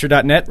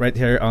 nextadventure.net, right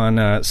here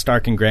on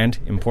Stark and Grand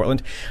in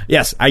Portland.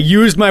 Yes, I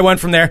used my one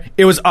from there.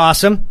 It was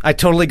awesome. I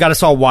totally got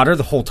us all water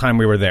the whole time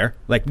we were there.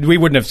 Like, we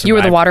wouldn't have survived. You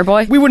were the water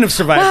boy? We wouldn't have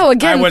survived. Wow,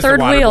 again, I was third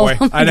the water wheel.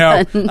 boy. I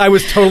know. I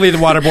was totally the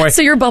water boy.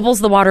 So your Bubbles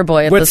the water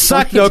boy at What this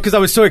sucked, point. though, because I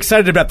was so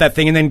excited about that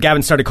thing, and then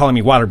Gavin started calling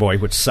me water boy,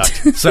 which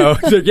sucked. So,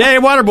 he's like, yay,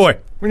 water boy.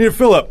 We need a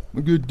fill up.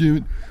 I'm good,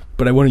 dude.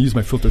 But I want to use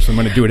my filter, so I'm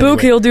going to do it anyway.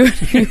 Okay, he'll do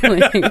it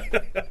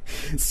anyway.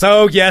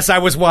 So, yes, I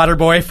was water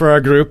boy for our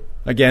group.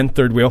 Again,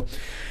 third wheel.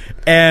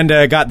 And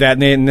got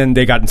that, and then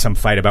they got in some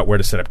fight about where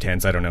to set up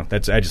tents. I don't know.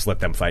 I just let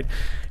them fight.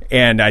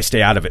 And I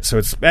stay out of it.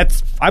 So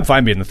I'm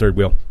fine being the third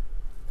wheel.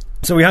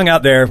 So we hung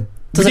out there.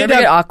 Does it ever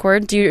get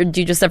awkward? Do you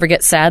just ever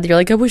get sad? You're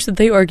like, I wish that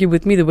they argue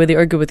with me the way they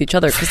argue with each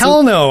other.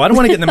 Hell no. I don't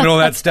want to get in the middle of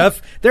that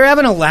stuff. They're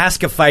having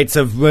Alaska fights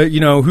of,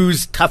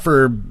 who's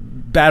tougher,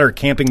 badder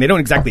camping. They don't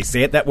exactly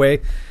say it that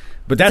way.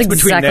 But that's between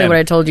exactly them. What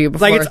I told you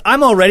before. Like,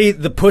 I'm already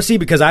the pussy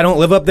because I don't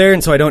live up there,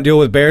 and so I don't deal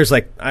with bears.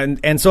 Like,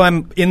 and so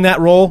I'm in that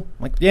role.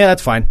 Like, yeah,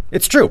 that's fine.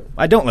 It's true.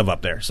 I don't live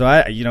up there, so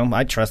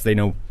I trust they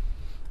know.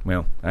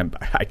 Well,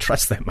 I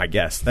trust them. I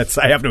guess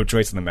I have no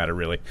choice in the matter,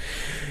 really.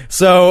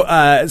 So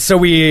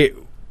we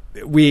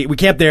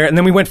camped there, and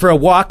then we went for a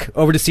walk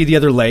over to see the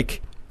other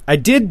lake.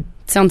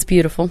 Sounds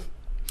beautiful.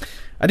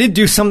 I did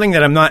do something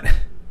that I'm not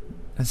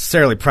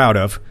necessarily proud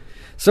of.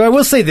 So I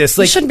will say this: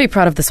 like, you shouldn't be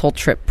proud of this whole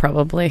trip,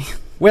 probably.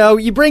 Well,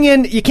 you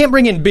can't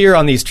bring in beer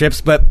on these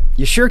trips, but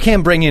you sure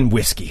can bring in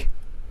whiskey.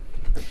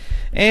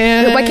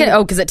 And why can't?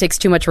 Oh, because it takes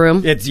too much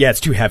room. It's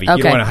too heavy. Okay.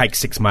 You don't want to hike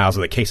 6 miles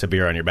with a case of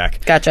beer on your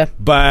back. Gotcha.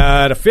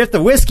 But a fifth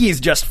of whiskey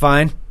is just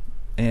fine,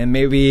 and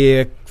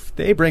maybe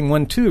they bring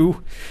one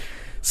too.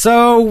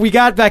 So we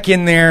got back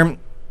in there.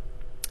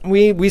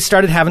 We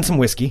started having some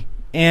whiskey.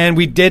 And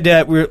we did,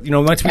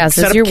 once we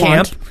set up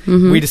camp,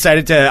 we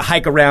decided to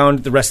hike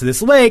around the rest of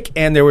this lake,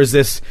 and there was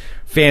this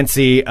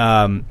fancy,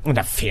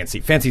 not fancy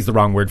is the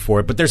wrong word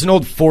for it, but there's an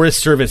old Forest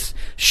Service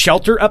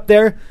shelter up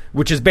there,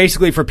 which is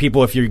basically for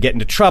people if you get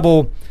into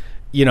trouble,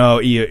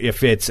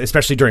 if it's,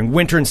 especially during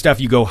winter and stuff,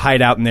 you go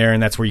hide out in there,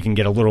 and that's where you can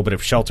get a little bit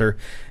of shelter,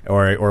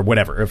 or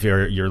whatever. If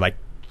you're like,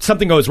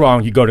 something goes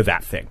wrong, you go to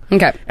that thing.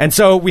 Okay. And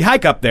so we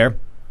hike up there.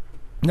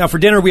 Now, for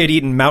dinner, we had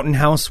eaten Mountain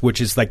House, which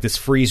is like this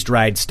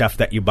freeze-dried stuff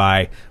that you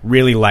buy,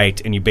 really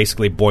light, and you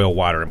basically boil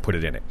water and put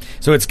it in it.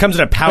 So it comes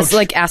in a pouch. It's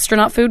like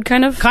astronaut food,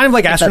 kind of? Kind of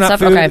like astronaut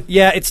food. Okay.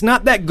 Yeah, it's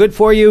not that good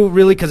for you,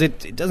 really, because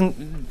it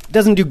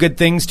doesn't do good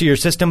things to your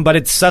system, but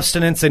it's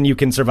sustenance and you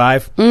can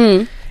survive.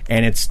 And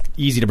it's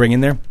easy to bring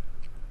in there.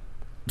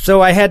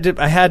 So I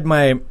had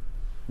my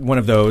one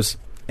of those,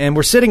 and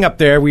we're sitting up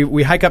there.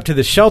 We hike up to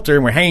the shelter,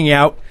 and we're hanging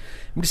out.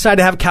 We decided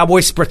to have a cowboy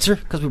spritzer,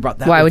 because we brought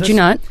that Why with would us. you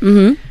not?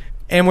 Mm-hmm.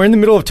 And we're in the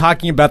middle of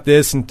talking about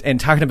this and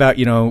talking about,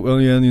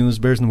 there's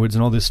bears in the woods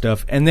and all this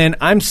stuff. And then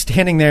I'm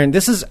standing there, and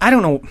this is, I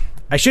don't know,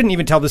 I shouldn't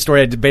even tell this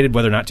story. I debated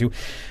whether or not to.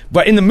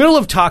 But in the middle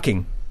of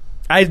talking,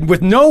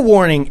 with no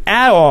warning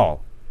at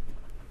all,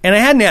 and I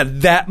hadn't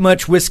had that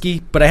much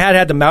whiskey, but I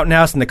had the Mountain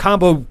House, and the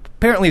combo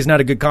apparently is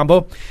not a good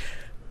combo.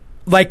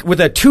 Like,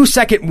 with a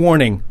 2-second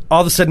warning,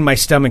 all of a sudden my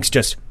stomach's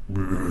just...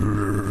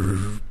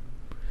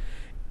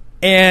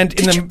 And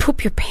Did you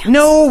poop your pants?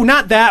 No,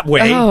 not that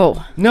way.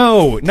 Oh.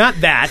 No,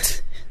 not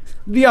that.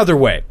 The other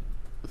way.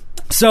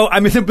 So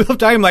I'm in the middle of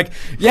talking, I'm like,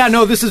 yeah,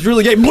 no, this is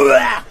really gay. And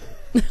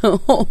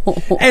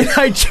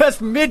I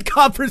just,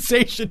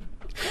 mid-conversation,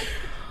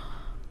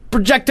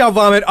 projectile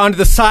vomit onto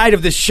the side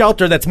of this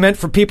shelter that's meant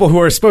for people who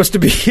are supposed to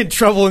be in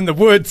trouble in the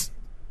woods.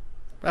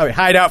 Probably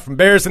hide out from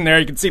bears in there.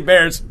 You can see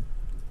bears.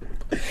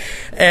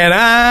 And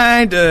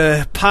I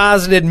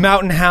deposited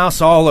Mountain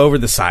House all over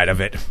the side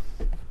of it.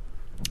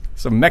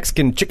 Some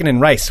Mexican chicken and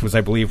rice was,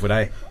 I believe, what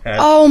I had.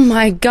 Oh,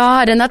 my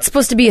God. And that's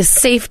supposed to be a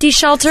safety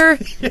shelter?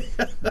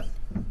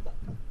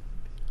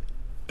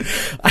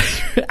 I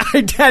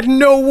had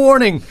no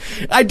warning.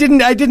 I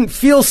didn't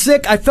feel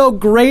sick. I felt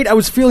great. I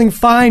was feeling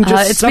fine.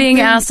 It's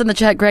being asked in the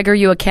chat, Greg, are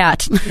you a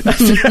cat? Something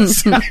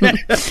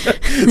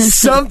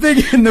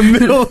in the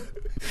middle.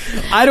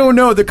 I don't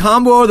know. The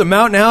combo of the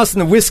Mountain House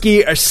and the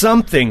whiskey or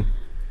something.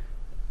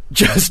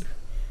 Just...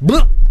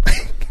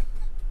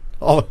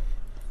 all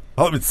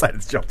inside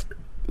the shelter.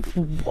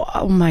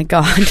 Oh, my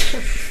God.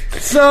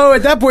 So,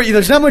 at that point,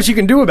 there's not much you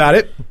can do about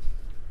it.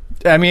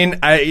 I mean,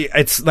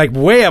 it's like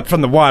way up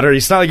from the water.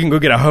 It's not like you can go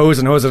get a hose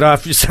and hose it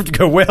off. You just have to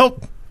go, well,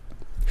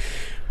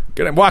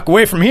 gonna walk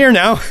away from here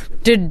now.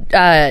 Did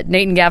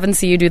Nate and Gavin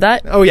see you do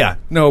that? Oh, yeah.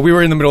 No, we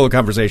were in the middle of a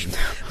conversation.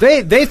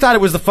 They thought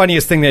it was the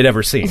funniest thing they'd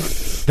ever seen.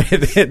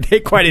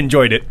 They quite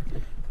enjoyed it.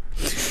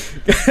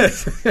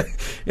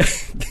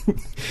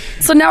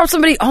 So now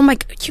somebody, oh my,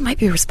 you might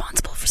be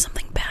responsible for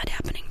something bad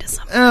happening to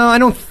mechanism. I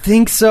don't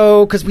think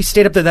so, because we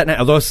stayed up there that night.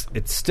 Although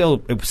it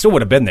still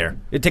would have been there.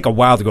 It'd take a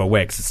while to go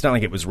away, because it's not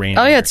like it was raining.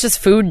 Oh, yeah, it's just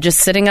food just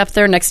sitting up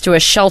there next to a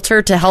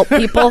shelter to help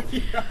people.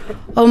 Yeah.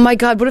 Oh, my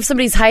God, what if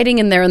somebody's hiding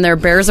in there and there are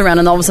bears around,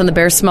 and all of a sudden the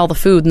bears smell the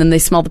food, and then they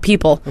smell the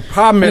people. The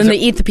problem is... And then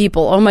they eat the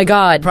people. Oh, my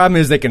God. The problem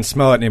is they can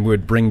smell it, and it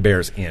would bring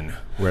bears in,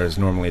 whereas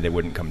normally they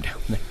wouldn't come down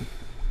there.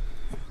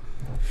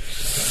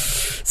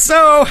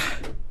 So,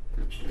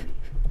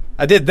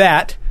 I did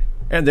that,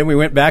 and then we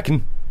went back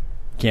and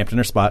camped in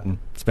our spot and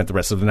spent the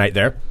rest of the night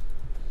there,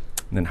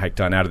 and then hiked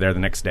on out of there the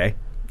next day.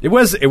 It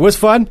was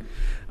fun.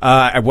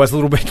 I was a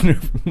little bit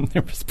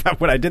nervous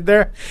about what I did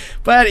there,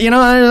 but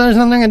there's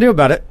nothing I can do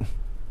about it.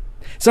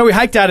 So we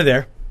hiked out of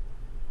there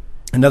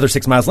another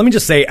 6 miles. Let me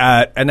just say,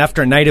 and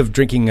after a night of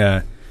drinking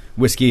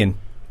whiskey and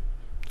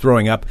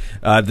throwing up,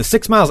 the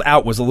 6 miles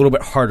out was a little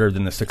bit harder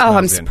than the 6 miles in. Oh,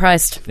 I'm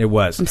surprised. It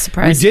was. I'm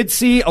surprised. We did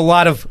see a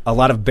lot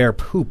of bear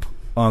poop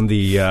on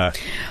the...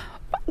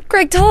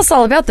 Greg, tell us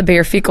all about the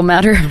bear fecal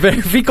matter.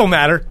 Bear fecal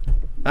matter.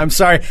 I'm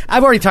sorry.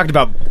 I've already talked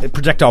about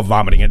projectile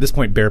vomiting. At this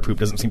point, bear poop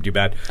doesn't seem too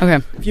bad.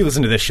 Okay. If you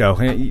listen to this show,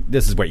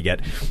 this is what you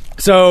get.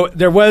 So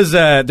there was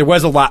a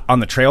lot on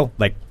the trail,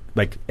 like,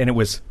 and it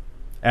was,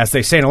 as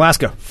they say in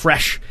Alaska,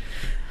 fresh.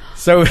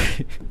 So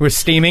it was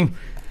steaming,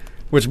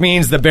 which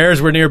means the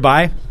bears were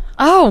nearby.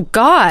 Oh,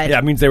 God. Yeah,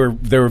 it means they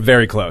were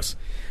very close.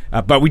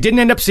 But we didn't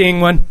end up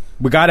seeing one.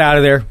 We got out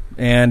of there,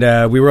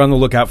 and we were on the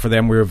lookout for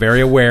them. We were very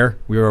aware.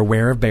 We were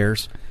aware of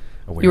bears.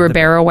 You were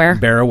bear aware?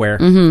 Bear aware.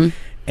 Mm-hmm.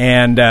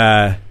 And...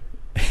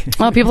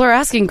 well, people are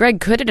asking, Greg,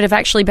 could it have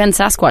actually been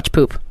Sasquatch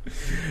poop?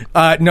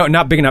 No,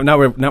 not big enough.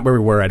 Not where we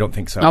were, I don't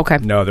think so. Okay.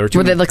 No, there were too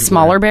Were they like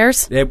smaller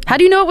bears? How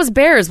do you know it was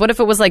bears? What if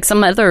it was like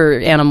some other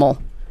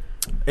animal?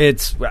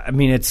 It's what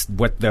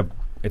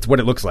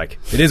it looks like.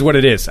 It is what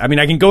it is. I mean,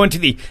 I can go into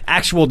the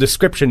actual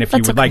description if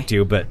you would like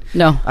to, but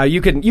no.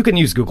 You can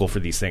use Google for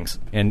these things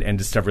and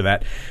discover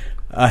that.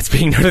 It's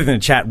being noted in the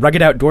chat,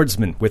 rugged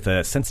outdoorsman with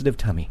a sensitive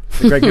tummy.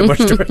 The Greg Gilmore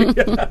story.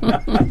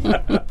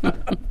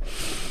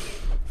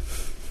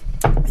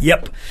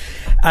 Yep.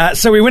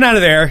 So we went out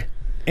of there,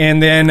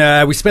 and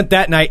then we spent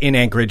that night in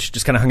Anchorage.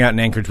 Just kind of hung out in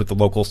Anchorage with the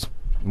locals.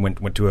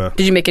 Went to a...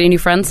 Did you make any new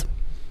friends?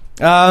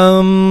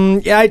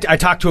 Yeah, I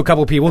talked to a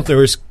couple of people. There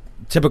was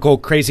typical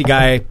crazy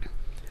guy.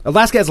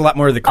 Alaska has a lot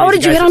more of the crazy guys. Oh,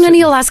 did you hit on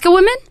any Alaska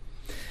women?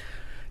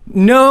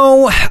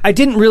 No, I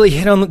didn't really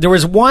hit on... There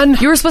was one...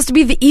 You were supposed to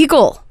be the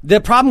eagle. The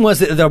problem was...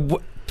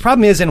 The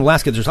problem is in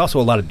Alaska, there's also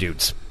a lot of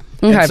dudes.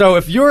 Okay. And so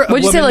if you're...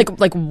 Would you say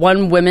like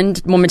one woman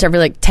to every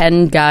like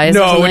 10 guys?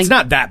 No, or something? It's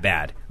not that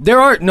bad.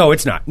 No,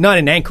 it's not. Not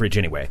in Anchorage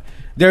anyway.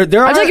 There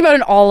are... I'm talking about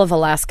in all of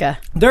Alaska.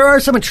 There are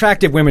some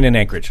attractive women in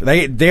Anchorage.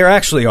 There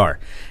actually are.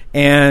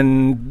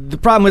 And the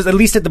problem was, at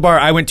least at the bar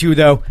I went to,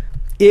 though,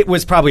 it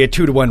was probably a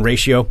 2-to-1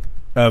 ratio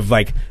of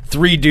like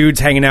 3 dudes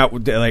hanging out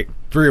with like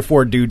 3 or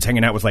 4 dudes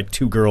hanging out with like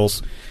 2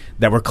 girls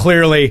that were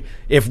clearly,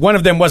 if one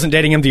of them wasn't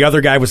dating him, the other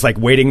guy was like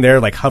waiting there,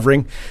 like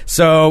hovering.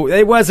 So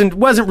it wasn't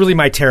really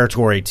my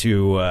territory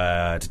to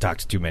talk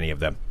to too many of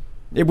them.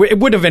 It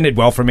would have ended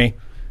well for me.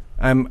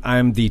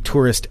 I'm the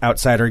tourist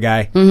outsider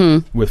guy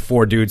with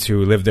 4 dudes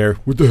who live there.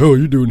 What the hell are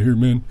you doing here,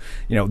 man?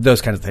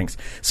 Those kinds of things.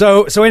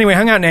 So anyway,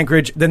 hung out in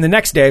Anchorage. Then the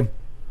next day,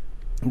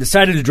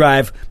 decided to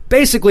drive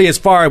basically as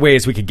far away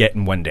as we could get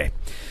in one day,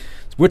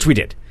 which we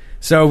did.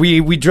 So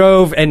we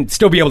drove and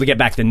still be able to get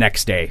back the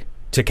next day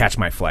to catch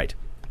my flight.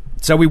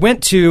 So we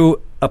went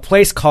to a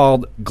place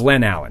called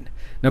Glennallen.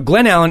 Now,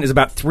 Glennallen is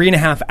about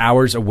 3.5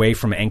 hours away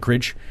from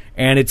Anchorage,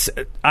 and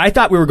I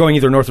thought we were going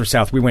either north or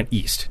south. We went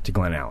east to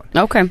Glennallen.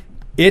 Okay.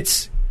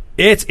 It's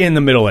in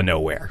the middle of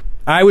nowhere.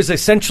 I was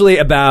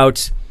about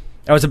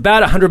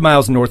 100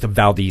 miles north of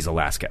Valdez,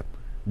 Alaska,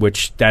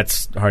 which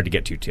that's hard to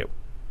get to too.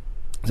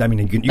 I mean,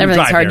 you can drive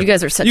hard. there. You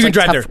guys are such like,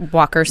 tough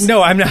walkers.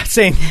 No, I'm not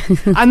saying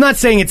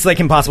it's like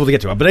impossible to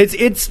get to, but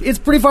it's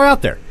pretty far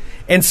out there.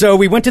 And so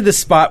we went to this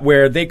spot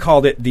where they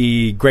called it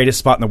the greatest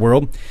spot in the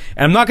world.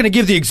 And I'm not going to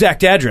give the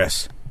exact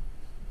address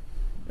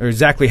or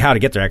exactly how to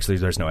get there. Actually,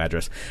 there's no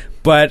address.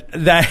 But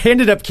that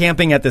ended up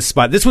camping at this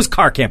spot. This was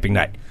car camping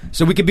night,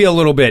 so we could be a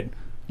little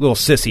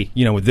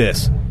sissy, with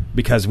this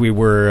because we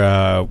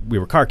were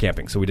car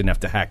camping, so we didn't have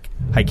to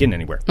hike in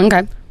anywhere.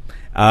 Okay.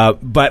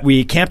 But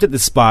we camped at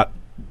this spot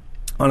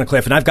on a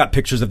cliff, and I've got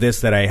pictures of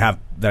this that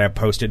I've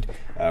posted.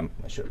 I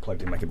should have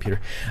plugged in my computer.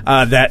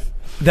 That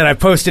I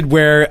posted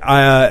where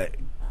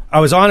I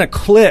was on a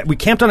cliff. We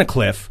camped on a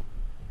cliff,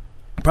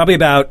 probably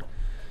about.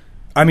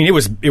 I mean, it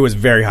was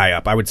very high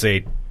up. I would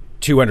say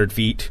 200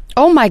 feet.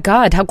 Oh my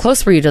God! How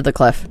close were you to the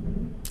cliff?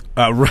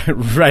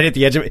 Right at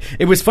the edge of it.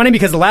 It was funny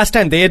because the last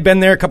time they had been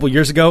there a couple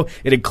years ago,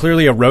 it had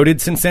clearly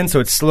eroded since then, so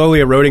it's slowly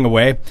eroding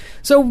away.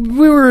 So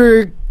we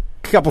were a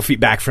couple feet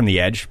back from the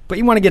edge, but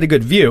you want to get a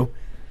good view.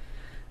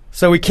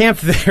 So we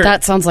camped there.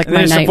 That sounds like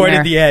my nightmare. And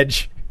avoided the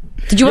edge.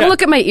 Did you want to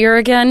look at my ear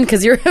again?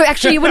 Because you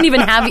wouldn't even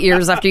have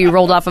ears after you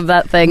rolled off of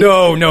that thing.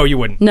 No, you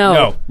wouldn't.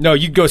 No,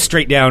 you'd go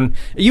straight down.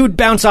 You would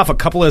bounce off a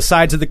couple of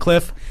sides of the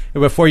cliff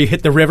before you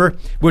hit the river,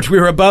 which we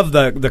were above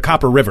the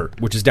Copper River,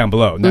 which is down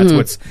below, and that's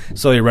what's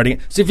slowly eroding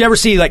it. So if you ever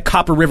see like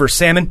Copper River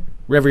salmon,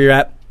 wherever you're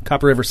at,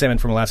 Copper River salmon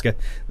from Alaska.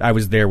 I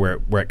was there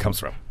where it comes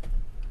from.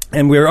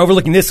 And we were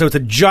overlooking this, so it's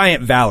a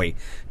giant valley,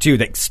 too,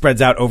 that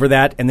spreads out over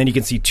that. And then you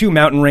can see 2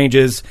 mountain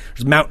ranges.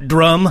 There's Mount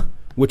Drum,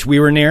 which we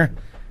were near.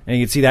 And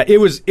you can see that. It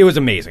was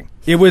amazing.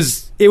 It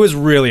was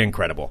really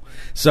incredible.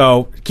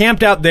 So,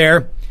 camped out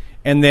there.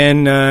 And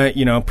then,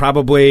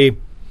 probably,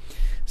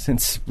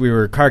 since we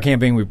were car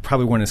camping, we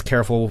probably weren't as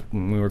careful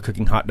when we were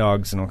cooking hot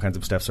dogs and all kinds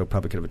of stuff. So,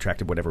 probably could have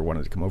attracted whatever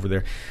wanted to come over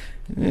there.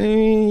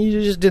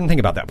 You just didn't think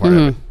about that part of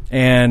it.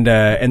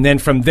 And then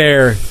from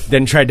there,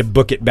 then tried to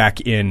book it back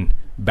to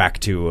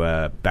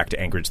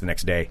Anchorage the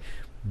next day.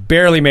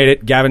 Barely made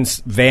it. Gavin's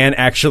van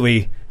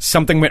actually,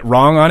 something went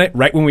wrong on it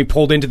right when we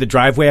pulled into the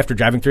driveway after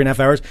driving 3.5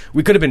 hours.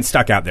 We could have been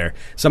stuck out there.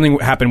 Something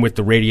happened with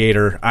the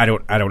radiator. I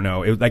don't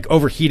know. It was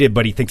overheated,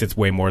 but he thinks it's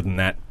way more than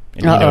that.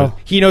 And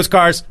he knows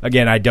cars.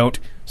 Again, I don't.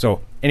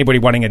 So anybody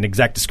wanting an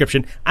exact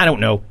description, I don't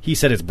know. He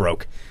said it's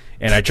broke.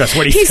 And I trust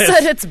what he says. He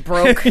said it's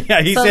broke.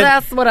 Yeah, so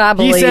that's what I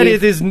believe. He said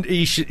it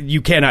is.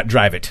 You cannot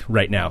drive it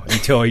right now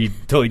until he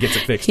gets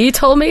it fixed. He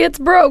told me it's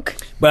broke.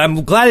 But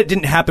I'm glad it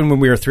didn't happen when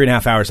we were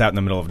 3.5 hours out in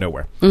the middle of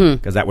nowhere,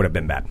 because that would have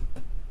been bad.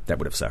 That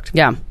would have sucked.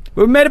 Yeah,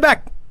 but we made it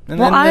back.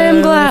 And I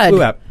am glad.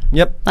 Flew out.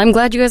 Yep. I'm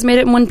glad you guys made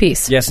it in one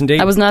piece. Yes,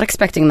 indeed. I was not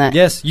expecting that.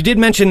 Yes, you did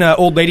mention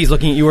old ladies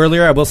looking at you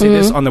earlier. I will say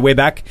this on the way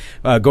back,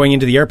 going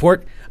into the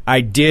airport.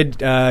 I did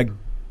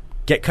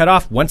get cut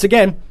off once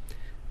again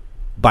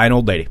by an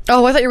old lady.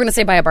 Oh, I thought you were going to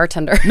say by a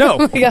bartender. No,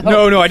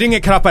 no, I didn't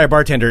get cut off by a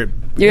bartender.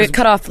 You get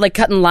cut off,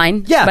 cut in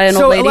line by an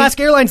old lady? So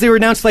Alaska Airlines, they were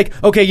announced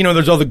okay,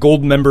 there's all the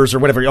gold members or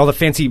whatever, all the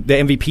fancy, the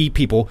MVP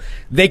people,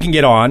 they can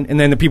get on, and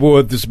then the people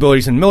with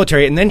disabilities in the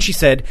military, and then she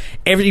said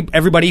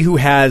everybody who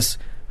has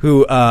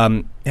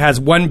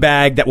one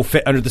bag that will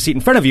fit under the seat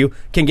in front of you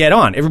can get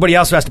on. Everybody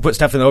else who has to put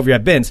stuff in the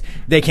overhead bins,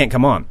 they can't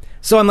come on.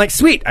 So I'm like,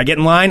 sweet, I get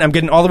in line, I'm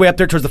getting all the way up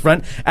there towards the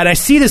front, and I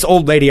see this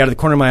old lady out of the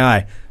corner of my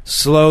eye,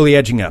 slowly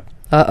edging up.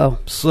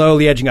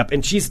 Slowly edging up.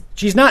 And she's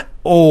not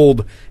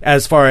old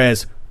as far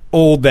as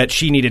old that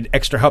she needed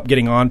extra help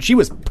getting on. She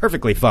was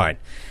perfectly fine.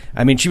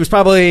 I mean, she was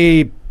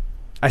probably,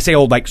 I say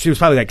old, she was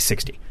probably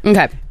 60.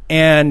 Okay.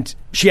 And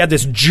she had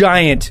this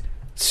giant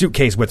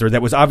suitcase with her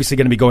that was obviously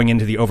going to be going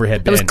into the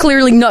overhead bin. That was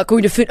clearly not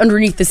going to fit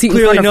underneath the seat in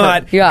front of her. Clearly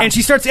not. Yeah. And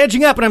she starts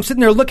edging up, and I'm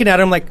sitting there looking at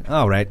her. I'm like,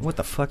 all right, what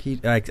the fuck?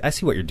 I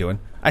see what you're doing.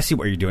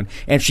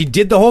 And she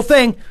did the whole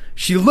thing.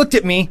 She looked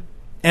at me.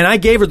 And I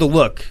gave her the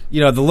look,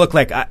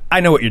 like,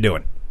 I know what you're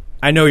doing.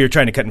 I know you're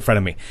trying to cut in front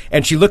of me.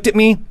 And she looked at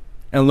me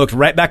and looked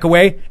right back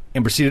away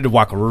and proceeded to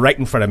walk right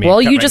in front of me.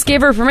 Well, you just gave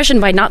her permission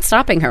by not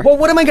stopping her. Well,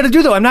 what am I going to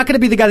do, though? I'm not going to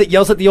be the guy that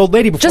yells at the old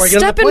lady before I get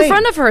on the plane. Just step in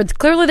front of her.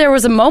 Clearly there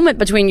was a moment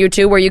between you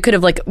two where you could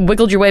have,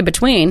 wiggled your way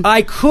between.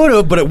 I could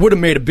have, but it would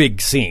have made a big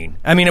scene.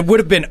 I mean, it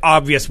would have been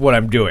obvious what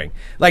I'm doing.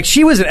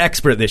 She was an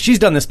expert at this. She's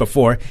done this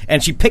before,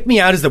 and she picked me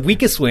out as the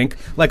weakest link,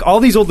 like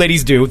all these old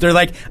ladies do. They're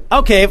like,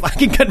 okay, if I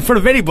can cut in front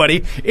of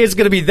anybody, it's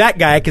going to be that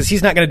guy, because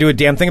he's not going to do a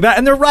damn thing about it.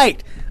 And they're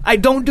right. I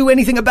don't do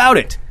anything about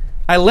it.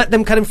 I let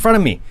them cut in front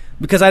of me.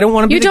 Because I don't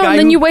want to be the guy. You don't,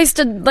 then you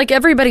wasted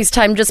everybody's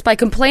time just by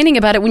complaining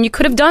about it when you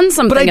could have done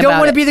something about it. But I don't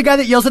want to be the guy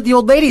that yells at the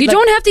old lady. You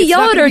don't have to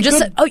yell at her.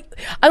 Just I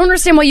don't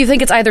understand why you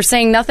think it's either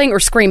saying nothing or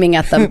screaming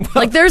at them.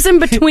 There's in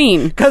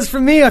between. Because for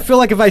me, I feel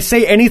like if I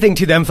say anything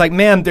to them, it's like,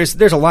 ma'am, there's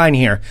a line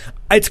here.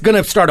 It's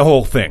going to start a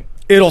whole thing.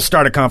 It'll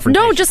start a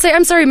confrontation. No, just say,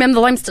 I'm sorry, ma'am,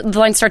 the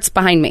line starts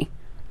behind me.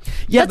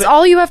 Yeah, that's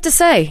all you have to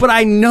say. But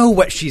I know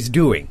what she's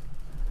doing.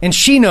 And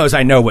she knows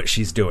I know what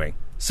she's doing.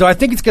 So I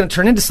think it's going to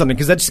turn into something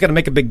because that's just going to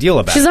make a big deal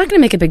about it. She's not going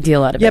to make a big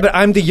deal out of it. Yeah, but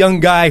I'm the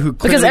young guy who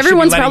clearly because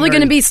everyone's probably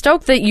going to be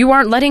stoked that you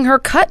aren't letting her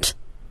cut.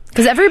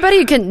 Because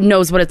everybody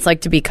knows what it's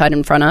like to be cut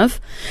in front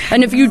of.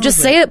 And if you just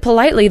say it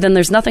politely, then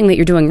there's nothing that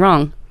you're doing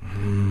wrong.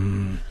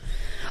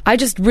 I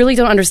just really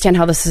don't understand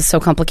how this is so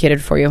complicated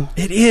for you.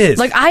 It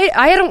is.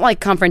 I don't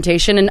like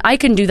confrontation, and I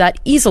can do that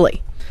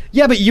easily.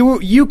 Yeah, but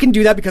you can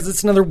do that because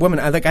it's another woman.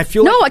 I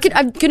feel no, I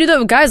can do that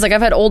with guys.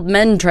 I've had old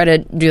men try to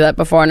do that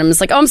before, and I'm just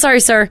like, oh, I'm sorry,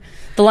 sir.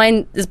 The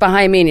line is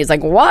behind me. And he's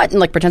like, what?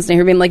 And pretends to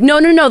hear me. I'm like, no,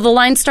 the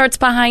line starts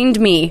behind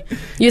me.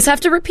 You just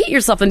have to repeat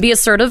yourself and be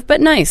assertive but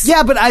nice.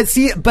 Yeah,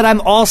 but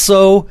I'm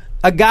also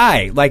a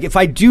guy. If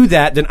I do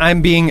that, then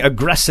I'm being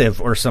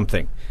aggressive or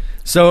something.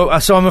 So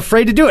I'm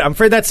afraid to do it. I'm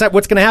afraid that's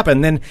what's going to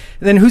happen.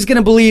 Then who's going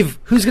to believe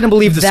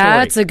the story?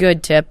 That's a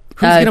good tip.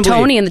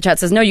 Tony in the chat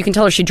says, no, you can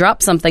tell her she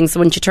dropped something, so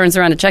when she turns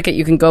around to check it,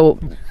 you can go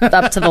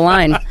up to the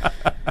line.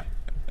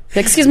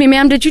 Excuse me,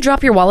 ma'am, did you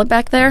drop your wallet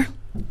back there?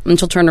 And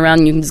she'll turn around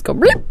and you can just go,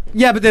 bloop.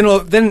 Yeah, but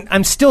then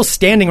I'm still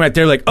standing right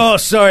there oh,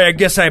 sorry, I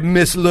guess I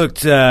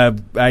mislooked.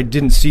 I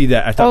didn't see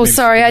that. I thought oh,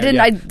 sorry, I didn't.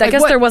 Yeah. I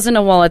guess there wasn't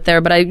a wallet there,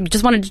 but I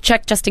just wanted to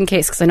check just in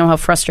case because I know how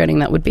frustrating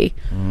that would be.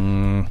 All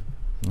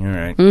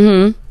right.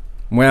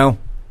 Mm-hmm. Well,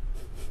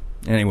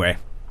 anyway.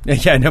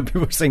 Yeah, I know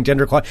people are saying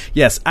gender equality.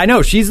 Yes, I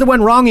know. She's the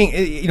one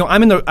wronging.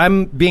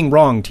 I'm being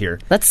wronged here.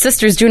 That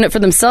sister's doing it for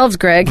themselves,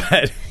 Greg.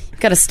 But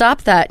got to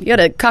stop that. You got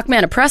to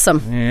cockman oppress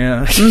them.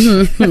 Yeah.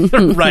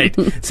 Right.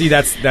 See,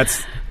 that's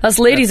us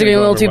ladies are getting a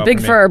little too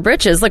big for our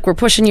britches. We're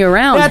pushing you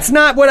around. That's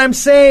not what I'm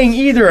saying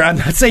either. I'm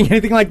not saying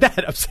anything like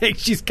that. I'm saying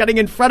she's cutting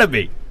in front of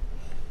me.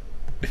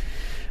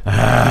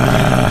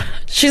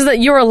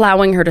 You're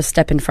allowing her to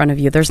step in front of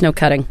you. There's no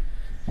cutting.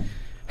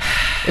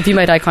 If you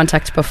made eye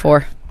contact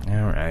before. All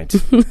right.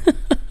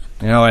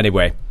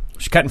 Anyway,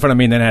 she cut in front of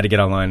me, and then I had to get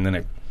online, and then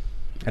I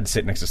had to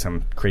sit next to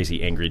some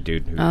crazy angry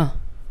dude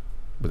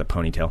with a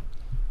ponytail.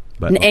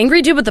 But, an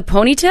angry dude with a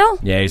ponytail?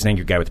 Yeah, he's an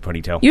angry guy with a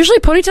ponytail. Usually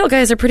ponytail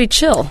guys are pretty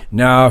chill.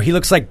 No, he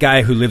looks like a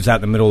guy who lives out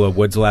in the middle of the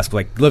woods, Alaska.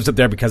 Like, lives up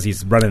there because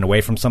he's running away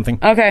from something.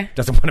 Okay.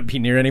 Doesn't want to be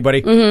near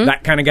anybody. Mm-hmm.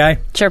 That kind of guy.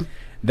 Sure.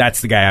 That's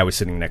the guy I was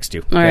sitting next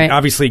to. All right.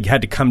 Obviously,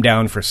 had to come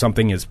down for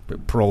something, his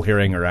parole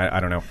hearing, or I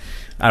don't know.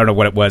 I don't know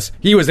what it was.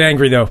 He was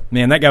angry, though.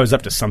 Man, that guy was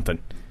up to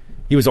something.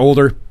 He was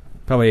older,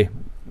 probably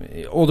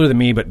older than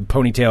me, but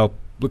ponytail,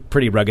 looked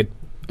pretty rugged.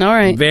 All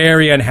right.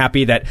 Very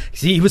unhappy that...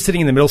 See, he was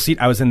sitting in the middle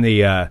seat. I was in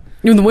the...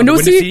 in the window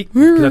seat?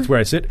 'Cause that's where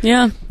I sit.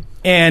 Yeah.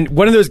 And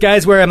one of those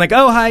guys where I'm like,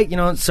 oh, hi,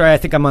 sorry, I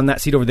think I'm on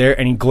that seat over there.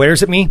 And he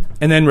glares at me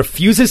and then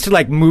refuses to,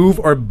 like, move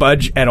or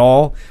budge at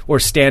all or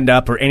stand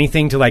up or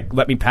anything to, like,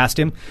 let me past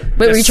him.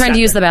 Wait, were you trying to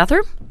use the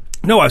bathroom?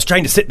 No, I was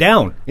trying to sit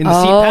down in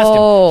the seat past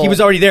him. He was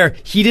already there.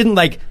 He didn't,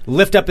 like,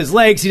 lift up his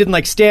legs. He didn't,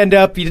 like, stand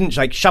up. He didn't,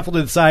 like, shuffle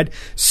to the side.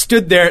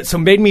 Stood there. So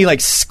made me, like,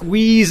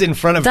 squeeze in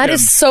front of him. That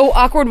is so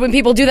awkward when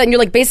people do that. And you're,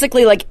 like,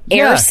 basically, like,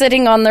 air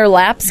sitting on their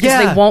laps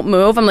because they won't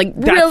move. I'm like,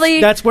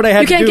 really? That's what I had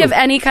to do. You can't give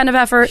any kind of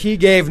effort? He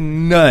gave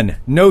none.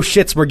 No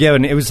shits were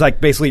given. It was,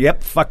 like, basically,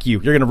 yep, fuck you.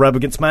 You're going to rub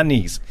against my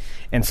knees.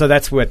 And so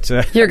that's what...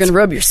 You're going to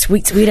rub your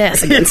sweet, sweet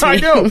ass against me. I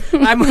know.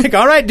 I'm like,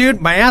 all right,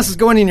 dude, my ass is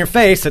going in your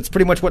face. That's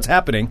pretty much what's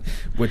happening.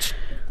 Which,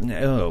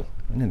 I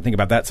didn't think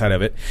about that side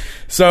of it.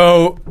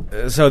 So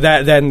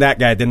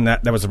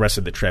that was the rest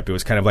of the trip. It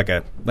was kind of like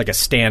a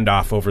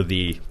standoff over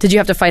the... Did you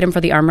have to fight him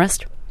for the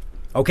armrest?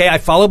 Okay, I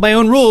followed my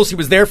own rules. He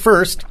was there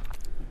first.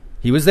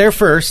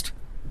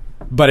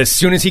 But as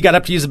soon as he got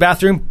up to use the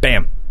bathroom,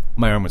 bam,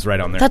 my arm was right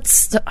on there.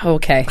 That's...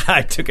 Okay.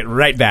 I took it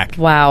right back.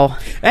 Wow.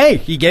 Hey,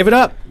 he gave it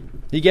up.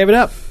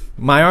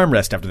 My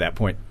armrest after that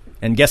point.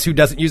 And guess who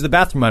doesn't use the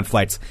bathroom on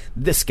flights?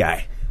 This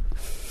guy.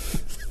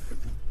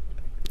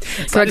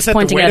 So Greg's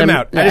pointing at him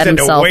out. I just had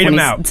to wait him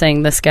out.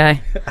 Saying this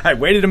guy. I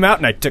waited him out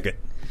and I took it.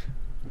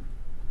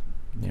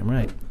 Yeah,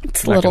 right.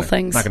 It's little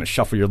things. I'm not going to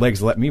shuffle your legs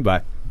to let me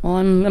by. Well,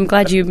 I'm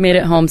glad you made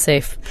it home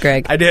safe,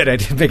 Greg. I did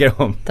make it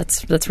home.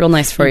 That's real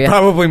nice for you. He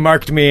probably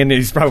marked me, and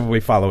he's probably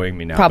following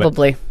me now.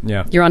 Probably. But,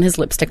 yeah. You're on his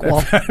lipstick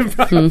wall. I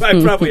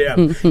probably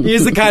am.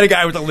 He's the kind of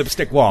guy with a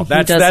lipstick wall.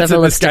 That's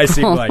what this guy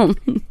seemed like.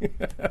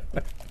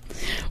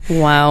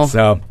 Wow.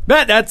 So,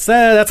 but that's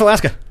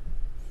Alaska.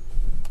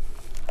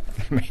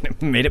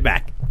 Made it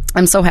back.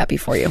 I'm so happy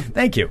for you.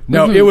 Thank you.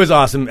 No, it was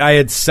awesome. I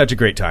had such a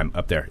great time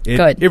up there.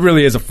 Good. It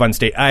really is a fun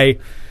state. I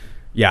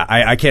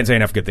can't say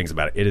enough good things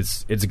about it.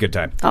 It's a good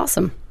time.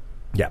 Awesome.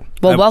 Yeah.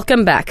 Well,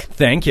 welcome back.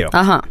 Thank you.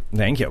 Uh-huh.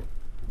 Thank you.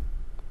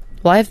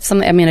 Well, I have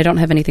something. I mean, I don't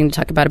have anything to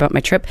talk about my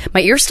trip.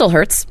 My ear still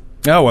hurts.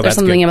 Oh, well, There's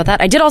something good. about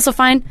that. I did also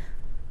find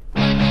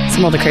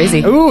some older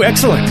crazy. Ooh,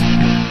 excellent.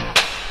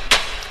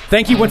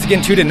 Thank you once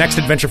again, too, to Next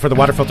Adventure for the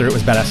water filter. It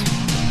was badass.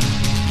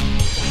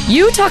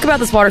 You talk about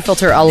this water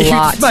filter a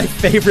lot. It's my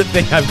favorite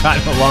thing I've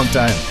gotten in a long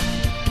time.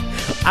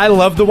 I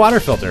love the water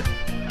filter.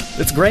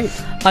 It's great.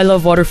 I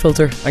love water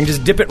filter. I can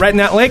just dip it right in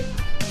that lake.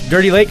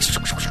 Dirty lake.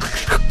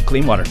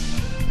 Clean water.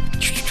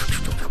 It's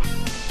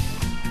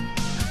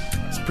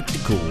pretty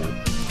cool.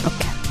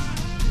 Okay.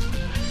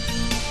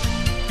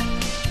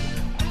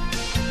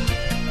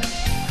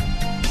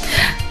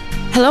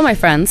 Hello, my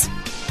friends.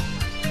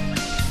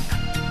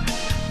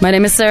 My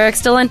name is Sarah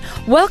Stodden.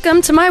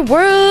 Welcome to my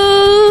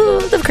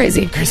world of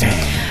crazy.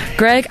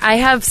 Greg, I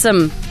have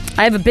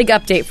a big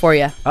update for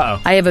you.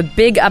 Uh-oh. I have a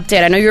big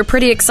update. I know you were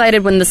pretty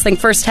excited when this thing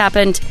first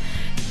happened.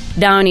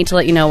 Now I need to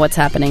let you know what's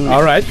happening.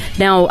 All right.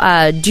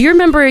 Now, do you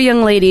remember a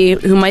young lady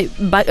who might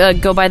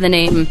go by the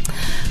name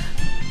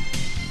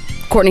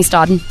Courtney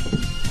Stodden?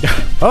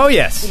 Oh,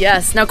 yes.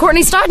 Yes. Now,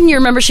 Courtney Stodden, you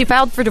remember she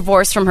filed for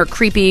divorce from her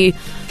creepy...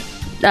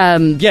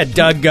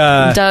 Doug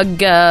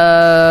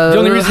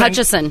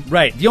Hutchison.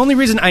 Right. The only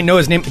reason I know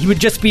his name, he would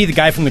just be the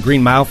guy from the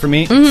Green Mile for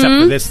me,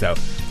 except for this, though.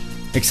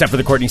 Except for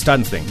the Courtney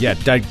Stodden thing. Yeah,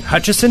 Doug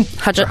Hutchison?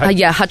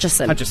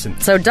 Hutchison.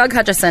 Hutchison. So, Doug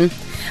Hutchison.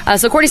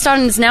 So, Courtney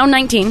Stodden is now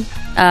 19.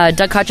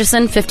 Doug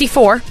Hutchison,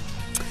 54.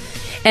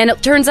 And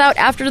it turns out,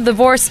 after the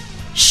divorce,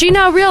 she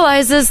now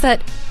realizes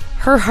that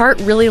her heart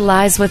really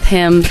lies with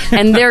him,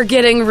 and they're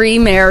getting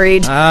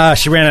remarried.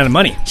 She ran out of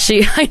money.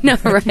 I know,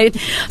 right?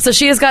 So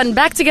she has gotten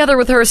back together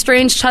with her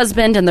estranged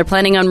husband, and they're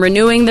planning on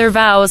renewing their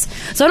vows.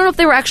 So I don't know if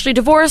they were actually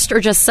divorced or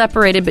just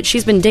separated, but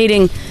she's been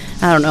dating,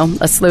 I don't know,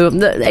 a slew,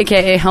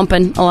 a.k.a.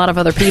 humping a lot of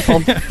other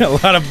people.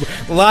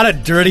 a lot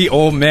of dirty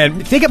old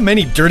men. Think of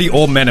many dirty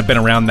old men have been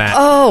around that.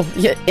 Oh,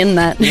 yeah, in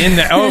that.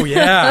 Oh,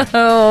 yeah.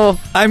 Oh.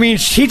 I mean,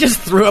 she just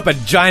threw up a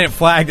giant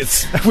flag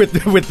that's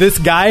with this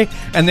guy,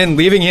 and then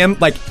leaving him,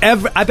 like,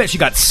 I bet she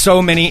got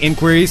so many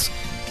inquiries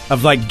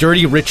of, like,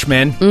 dirty rich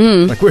men.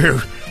 Like, you're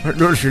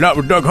not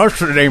with Doug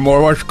Hudson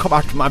anymore. Why don't you come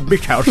out to my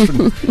beach house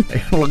in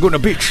Laguna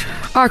Beach?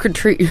 I could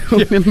treat you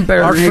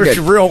better I'll than you treat could.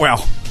 you real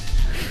well.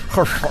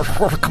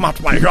 Come out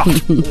to my yacht.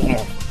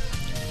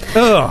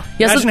 Ugh.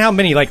 Yeah, Imagine how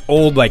many, like,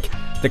 old, like,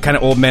 the kind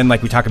of old men,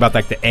 like, we talk about,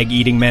 like, the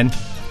egg-eating men.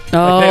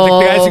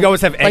 Like the guys who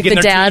always have egg like in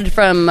the their dad teeth.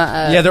 from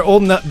Yeah, they're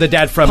old enough. The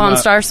dad from Pawn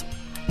Stars.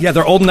 Yeah,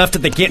 they're old enough that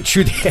they can't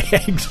chew the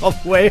eggs all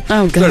the way.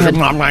 Oh, God. So they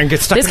They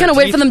just kind of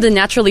wait for them to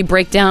naturally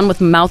break down with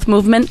mouth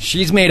movement.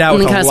 She's made out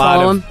with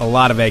a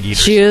lot of egg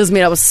eaters. She is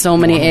made out with so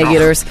many egg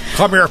eaters.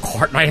 Come here,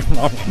 Courtney.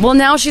 Well,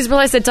 now she's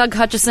realized that Doug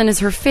Hutchison is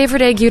her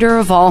favorite egg eater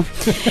of all.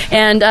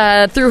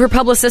 And through her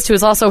publicist, who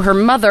is also her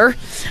mother,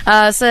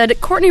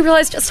 said Courtney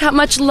realized just how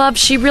much love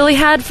she really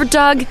had for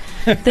Doug.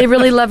 They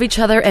really love each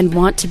other and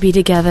want to be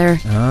together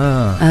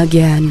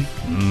again.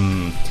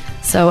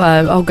 So,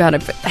 oh God,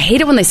 I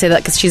hate it when they say that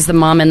because she's the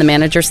mom and the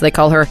manager, so they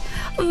call her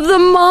the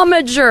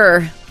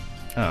momager.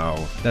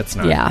 Oh, that's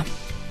not... Yeah.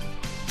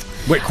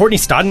 Wait, Courtney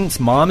Stodden's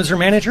mom is her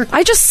manager?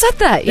 I just said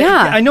that,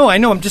 yeah. I know,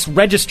 I'm just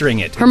registering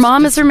it. Her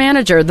mom is her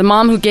manager, the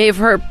mom who gave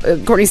her,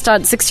 Courtney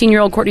Stodden,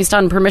 16-year-old Courtney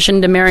Stodden,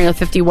 permission to marry a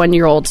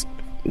 51-year-old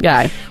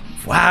guy.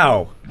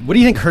 Wow. What do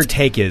you think her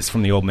take is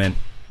from the old man?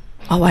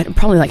 Oh,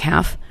 probably like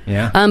half.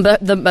 Yeah.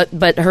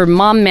 But her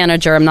mom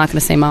manager, I'm not going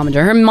to say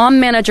momager. Her mom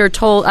manager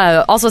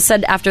also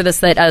said after this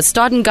that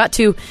Stodden got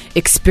to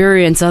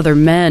experience other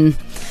men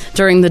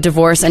during the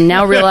divorce, and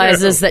now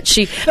realizes that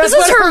this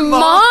is her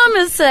mom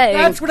is saying.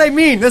 That's what I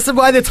mean. This is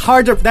why it's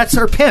hard to. That's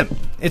her pimp.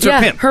 It's her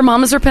pimp. Her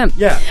mom is her pimp.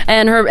 Yeah.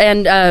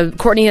 And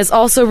Courtney has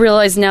also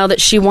realized now that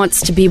she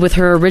wants to be with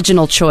her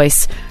original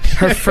choice,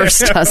 her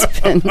first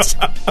husband.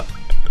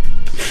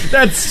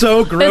 That's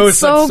so gross. It's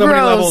so on so gross.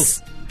 many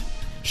levels.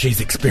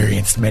 She's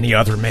experienced many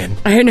other men.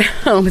 I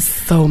know,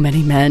 so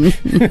many men.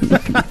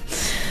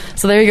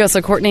 So there you go. So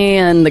Courtney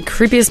and the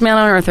creepiest man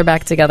on earth are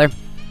back together.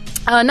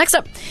 Next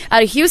up,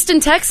 out of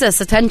Houston,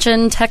 Texas.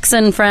 Attention,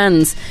 Texan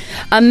friends.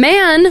 A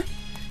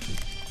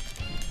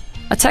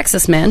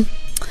Texas man,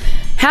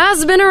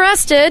 has been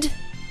arrested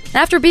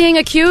after being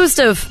accused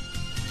of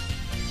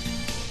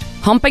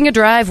humping a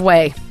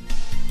driveway.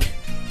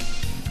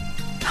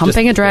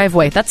 Humping a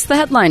driveway. That's the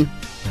headline.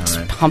 All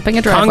right. Humping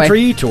a driveway.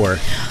 Concrete or...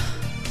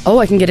 Oh,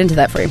 I can get into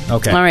that for you.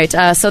 Okay. All right.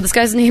 So this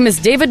guy's name is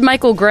David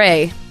Michael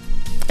Gray.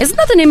 Isn't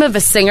that the name of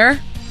a singer?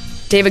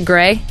 David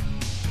Gray?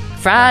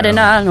 Friday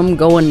night, I'm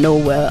going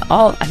nowhere.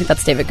 I think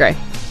that's David Gray.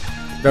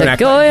 You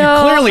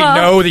clearly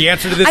know the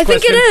answer to this question. I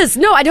think it is.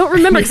 No, I don't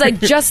remember because I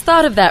just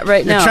thought of that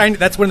right now.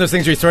 That's one of those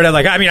things where you throw it out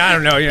like, I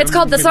don't know.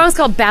 The song's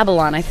called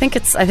Babylon. I think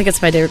it's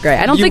by David Gray.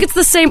 I don't think it's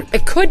the same.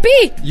 It could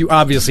be. You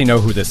obviously know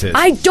who this is.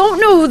 I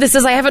don't know who this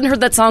is. I haven't heard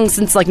that song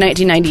since like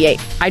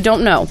 1998. I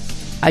don't know.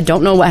 I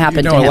don't know what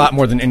happened to him. You know a lot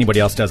more than anybody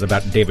else does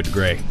about David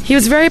Gray. He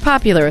was very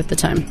popular at the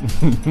time.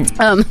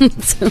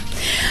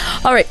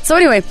 All right. So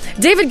anyway,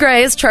 David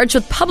Gray is charged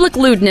with public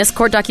lewdness.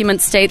 Court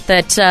documents state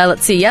that,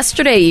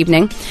 yesterday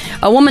evening,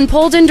 a woman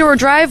pulled into her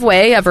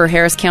driveway of her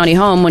Harris County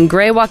home when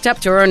Gray walked up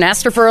to her and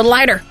asked her for a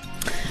lighter.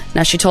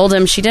 Now, she told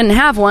him she didn't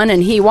have one,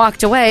 and he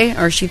walked away,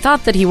 or she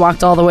thought that he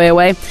walked all the way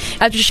away.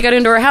 After she got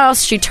into her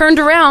house, she turned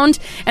around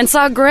and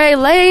saw Gray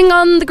laying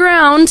on the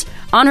ground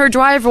on her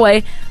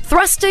driveway,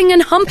 thrusting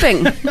and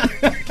humping.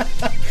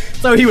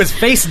 So he was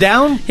face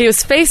down? He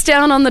was face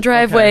down on the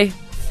driveway,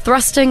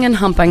 thrusting and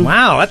humping.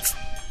 Wow, that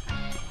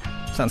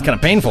sounds kind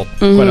of painful,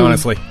 quite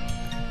honestly.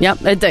 Yep,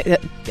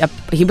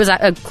 he was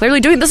clearly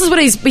doing. This is what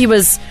he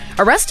was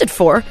arrested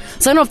for.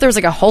 So I don't know if there was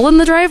like a hole in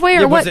the driveway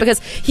or what, because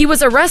he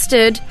was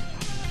arrested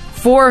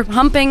for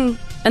humping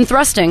and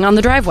thrusting on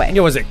the driveway.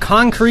 Yeah, was it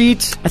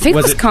concrete? I think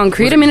it was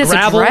concrete. I mean, it's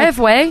a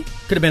driveway.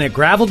 Could have been a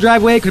gravel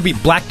driveway. Could it be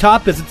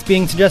blacktop, as it's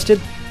being suggested?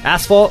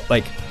 Asphalt?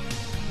 Like,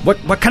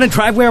 what kind of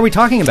driveway are we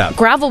talking about?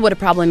 Gravel would have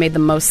probably made the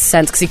most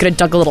sense because you could have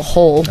dug a little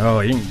hole.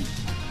 Oh, you can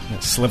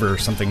a sliver or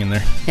something in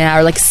there. Yeah,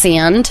 or like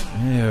sand.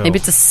 Ew. Maybe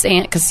it's a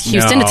sand because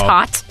Houston, it's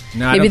hot.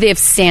 No, maybe they have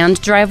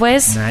sand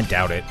driveways. I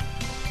doubt it.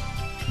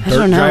 I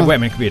don't know. Driveway? I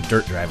mean, it could be a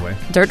dirt driveway.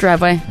 Dirt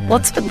driveway. Yeah. Well,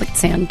 it's like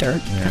sand,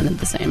 dirt, kind of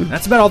the same.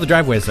 That's about all the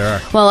driveways there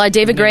are. Well,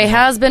 David Gray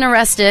has been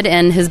arrested,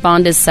 and his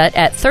bond is set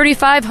at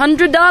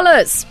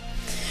 $3,500.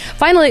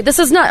 Finally,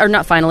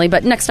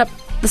 but next up,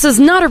 this is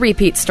not a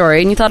repeat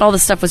story, and you thought all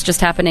this stuff was just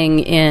happening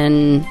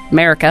in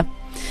America,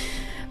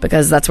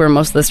 because that's where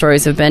most of the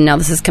stories have been. Now,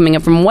 this is coming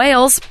up from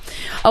Wales.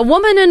 A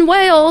woman in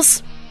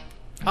Wales.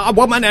 A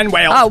woman in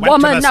Wales.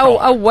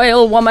 A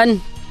whale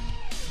woman.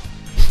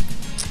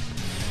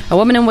 A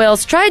woman in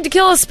Wales tried to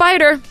kill a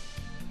spider.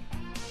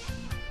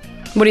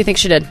 What do you think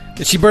she did?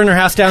 Did she burn her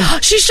house down?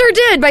 She sure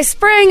did, by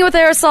spraying it with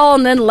aerosol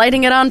and then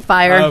lighting it on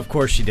fire. Of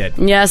course she did.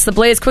 Yes, the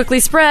blaze quickly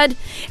spread,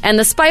 and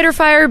the spider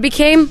fire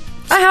became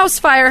a house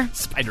fire.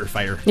 Spider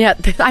fire. Yeah,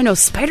 I know.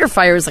 Spider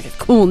fire is like a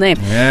cool name.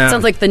 Yeah.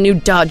 Sounds like the new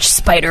Dodge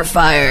Spider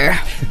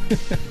Fire.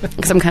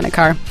 Some kind of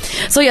car.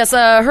 So yes,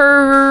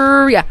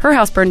 her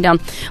house burned down.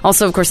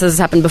 Also, of course, this has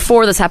happened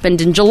before. This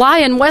happened in July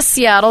in West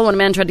Seattle when a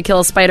man tried to kill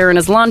a spider in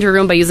his laundry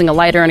room by using a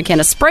lighter and a can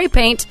of spray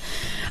paint.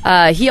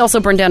 He also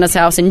burned down his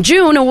house. In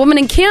June, a woman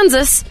in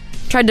Kansas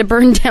tried to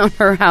burn down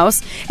her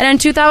house. And in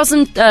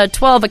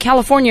 2012, a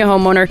California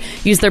homeowner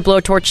used their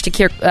blowtorch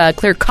to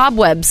clear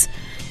cobwebs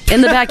in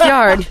the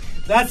backyard.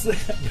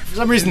 For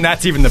some reason,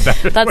 that's even the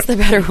better one. That's the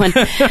better one.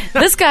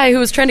 This guy who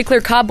was trying to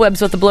clear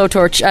cobwebs with the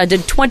blowtorch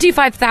did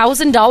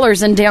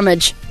 $25,000 in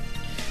damage.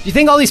 Do you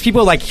think all these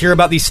people like hear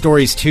about these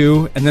stories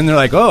too, and then they're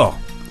like, "Oh,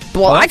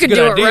 well I could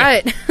do it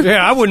right."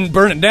 Yeah, I wouldn't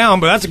burn it down,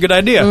 but that's a good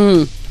idea.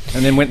 And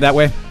then went that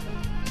way.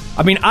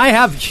 I mean, I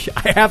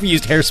have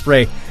used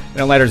hairspray and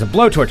a lighter as a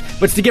blowtorch,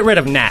 but it's to get rid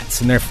of gnats,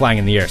 and they're flying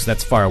in the air, so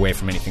that's far away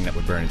from anything that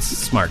would burn. It's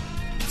smart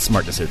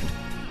decision.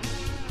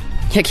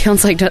 Yeah,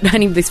 Keon's like, don't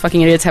any of these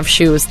fucking idiots have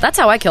shoes? That's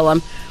how I kill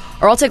them.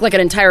 Or I'll take like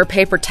an entire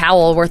paper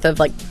towel worth of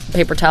like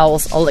paper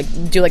towels. I'll like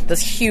do like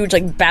this huge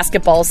like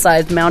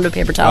basketball-sized mound of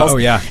paper towels. Oh,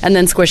 yeah. And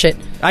then squish it.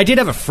 I did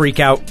have a freak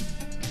out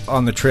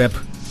on the trip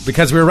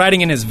because we were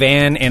riding in his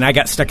van, and I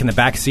got stuck in the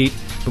back seat,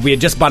 but we had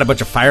just bought a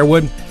bunch of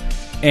firewood.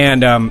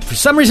 And for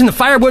some reason, the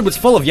firewood was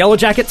full of yellow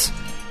jackets.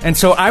 And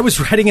so I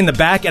was riding in the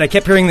back, and I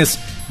kept hearing this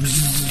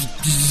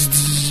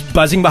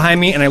buzzing behind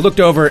me. And I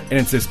looked over, and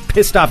it's this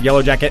pissed off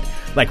yellow jacket,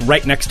 like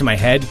right next to my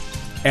head.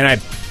 And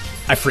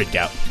I freaked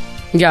out.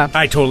 Yeah.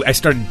 I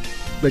started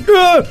like,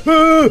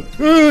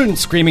 and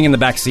screaming in the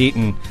back seat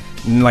and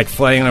like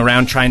flying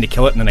around trying to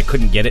kill it. And then I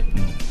couldn't get it.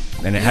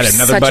 And it had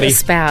another buddy.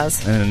 Such a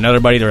spaz. And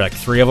another buddy. There were like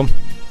 3 of them.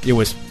 It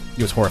was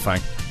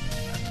horrifying.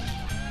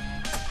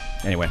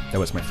 Anyway, that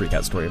was my freak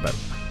out story about it.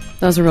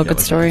 That was a real good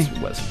story. It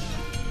was.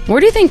 Where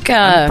do you think...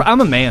 I'm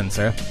a man,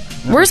 Sarah.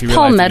 Where's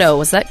Palmetto?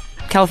 Was that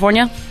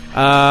California?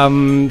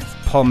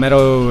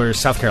 Palmetto or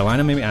South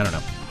Carolina, maybe? I don't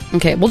know.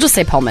 Okay, we'll just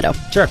say Palmetto.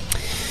 Sure.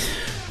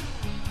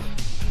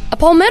 A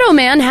Palmetto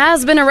man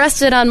has been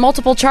arrested on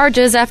multiple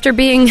charges after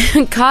being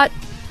caught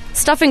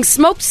stuffing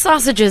smoked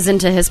sausages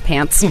into his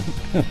pants.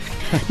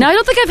 Now, I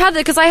don't think I've had that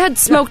because I had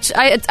smoked...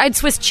 I had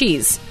Swiss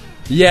cheese.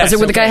 Yes,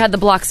 where the guy had the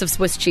blocks of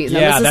Swiss cheese. Now,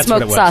 yeah, this is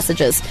smoked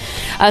sausages.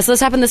 So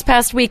this happened this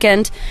past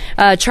weekend.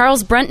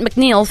 Charles Brent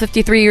McNeil,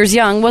 53 years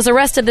young, was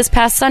arrested this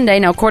past Sunday.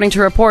 Now, according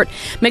to a report,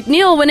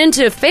 McNeil went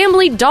into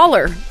Family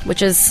Dollar,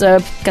 which is, I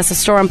guess, a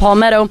store in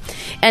Palmetto,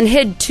 and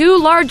hid 2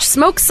 large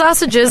smoked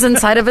sausages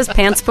inside of his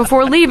pants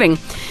before leaving.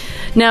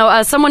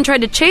 Now, someone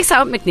tried to chase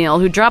out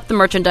McNeil, who dropped the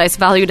merchandise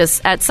valued at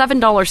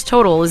 $7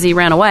 total as he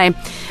ran away.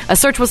 A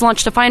search was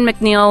launched to find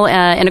McNeil,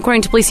 and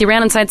according to police, he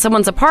ran inside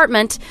someone's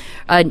apartment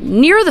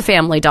near the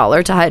Family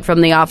Dollar to hide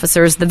from the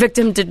officers. The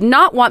victim did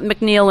not want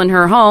McNeil in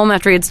her home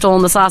after he had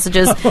stolen the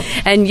sausages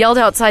and yelled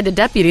outside to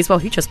deputies, well,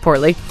 he just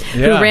poorly,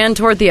 who ran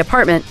toward the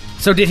apartment.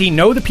 So did he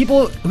know the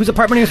people whose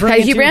apartment he was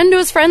running into? He ran to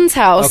his friend's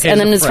house, and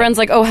then his friend's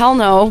like, oh, hell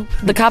no.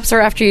 The cops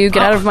are after you.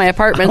 Get out of my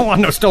apartment. I don't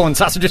want no stolen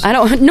sausages.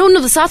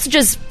 No, the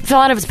sausages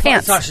fell out of his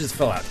pants. The sausages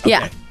fell out.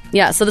 Okay.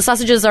 Yeah, so the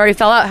sausages already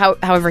fell out.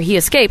 However, he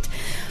escaped.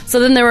 So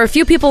then there were a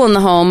few people in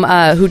the home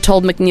who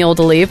told McNeil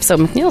to leave. So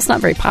McNeil's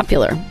not very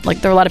popular.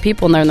 Like, there were a lot of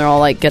people in there, and they're all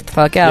like, get the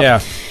fuck out. Yeah.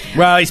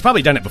 Well, he's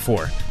probably done it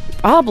before.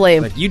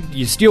 Probably. Like,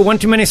 you steal one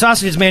too many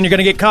sausages, man, you're going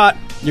to get caught.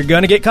 You're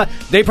going to get caught.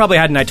 They probably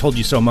had an I told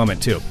you so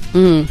moment, too.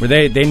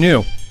 Where they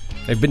knew.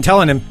 They've been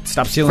telling him,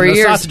 stop stealing for those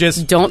years,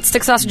 sausages. Don't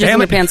stick sausages in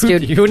your pants,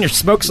 dude. You and your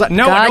smoked sausage.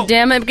 No, God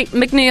damn it,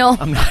 McNeil.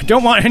 I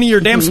don't want any of your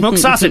damn smoked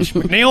sausage,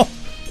 McNeil.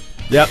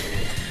 Yep.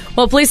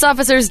 Well, police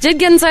officers did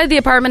get inside the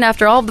apartment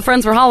after all of the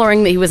friends were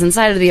hollering that he was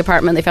inside of the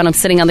apartment. They found him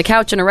sitting on the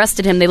couch and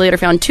arrested him. They later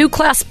found 2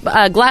 glass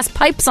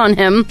pipes on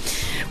him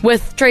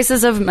with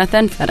traces of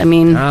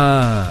methamphetamine.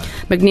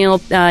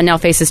 McNeil now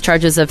faces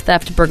charges of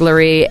theft,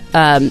 burglary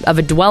of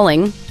a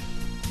dwelling,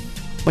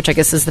 which I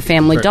guess is the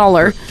Family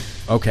Dollar.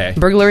 Okay.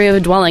 Burglary of a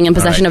dwelling and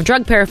possession of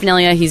drug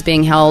paraphernalia. He's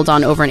being held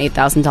on over an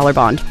 $8,000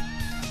 bond.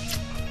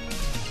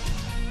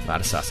 A lot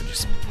of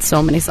sausages.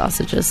 So many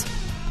sausages.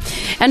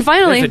 And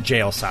finally... There's a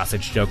jail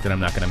sausage joke that I'm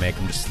not going to make.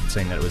 I'm just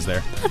saying that it was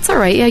there. That's all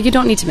right. Yeah, you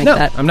don't need to make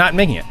that. No, I'm not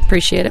making it.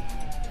 Appreciate it.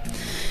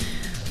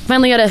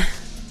 Finally got a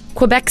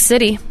Quebec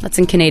City. That's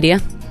in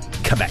Canada.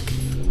 Quebec?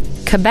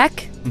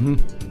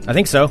 Mm-hmm. I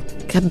think so.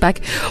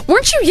 Quebec.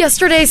 Weren't you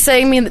yesterday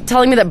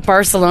telling me that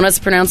Barcelona is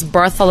pronounced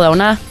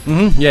Barcelona?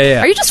 Mm-hmm. Yeah.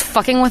 Are you just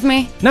fucking with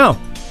me? No.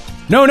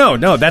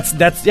 That's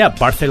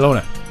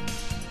Barcelona.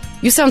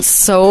 You sound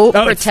so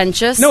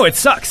pretentious. No, it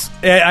sucks.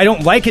 I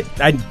don't like it.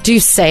 Do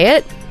you say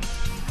it?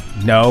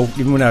 No,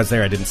 even when I was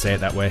there, I didn't say it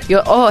that way.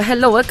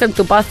 Hello, welcome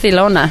to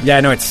Barcelona. Yeah,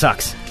 no, it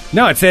sucks.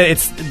 No,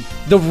 it's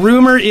the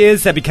rumor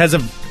is that because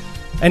of,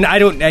 and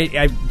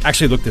I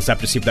actually looked this up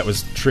to see if that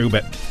was true,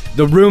 but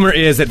the rumor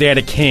is that they had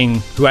a king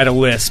who had a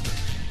lisp,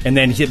 and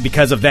then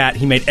because of that,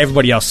 he made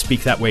everybody else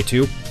speak that way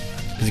too,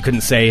 because he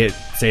couldn't say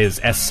his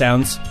S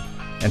sounds,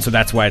 and so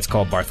that's why it's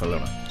called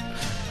Barcelona.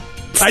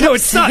 I know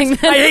it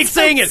sucks. I hate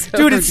saying it,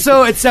 dude. It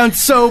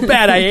sounds so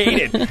bad. I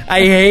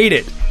hate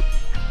it.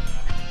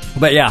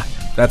 But yeah.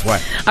 That's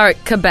why. All right,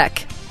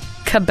 Quebec.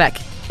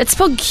 It's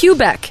spelled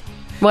Quebec.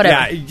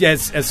 Whatever. Yeah,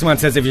 as someone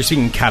says, if you're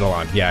speaking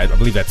Catalan. Yeah, I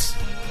believe it's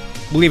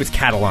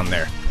Catalan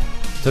there.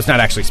 So it's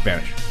not actually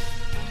Spanish.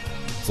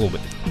 It's a little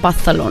bit.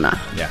 Barcelona.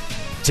 Yeah.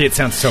 See, it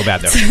sounds so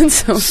bad, though.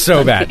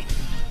 so bad.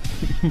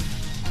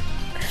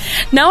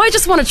 Now I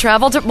just want to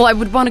travel to... Well, I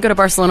would want to go to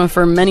Barcelona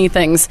for many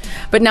things,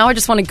 but now I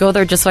just want to go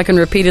there just so I can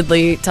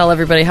repeatedly tell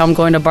everybody how I'm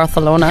going to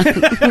Barcelona.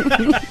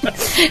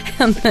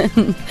 And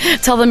then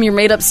tell them your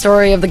made-up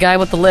story of the guy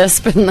with the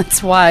lisp, and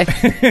that's why.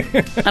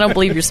 I don't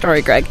believe your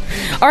story, Greg.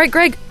 All right,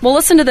 Greg, well,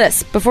 listen to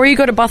this. Before you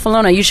go to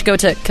Barcelona, you should go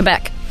to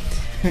Quebec.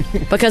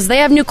 because they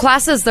have new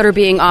classes that are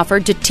being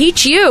offered to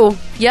teach you,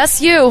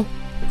 yes, you,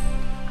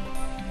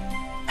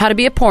 how to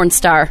be a porn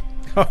star.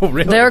 Oh,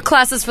 really? There are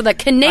classes for the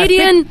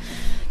Canadian,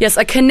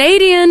 a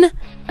Canadian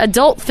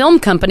adult film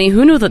company.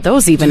 Who knew that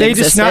those even existed?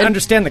 They just not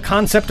understand the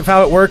concept of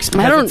how it works?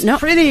 I don't know.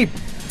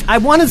 I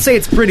want to say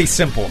it's pretty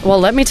simple. Well,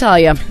 let me tell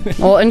you.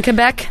 Well, in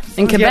Quebec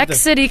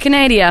City,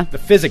 Canada, the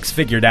physics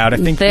figured out. I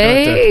think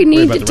they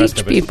need to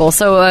teach people.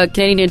 So a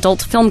Canadian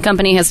adult film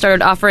company has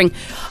started offering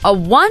a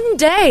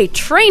one-day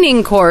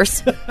training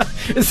course.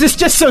 Is this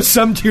just so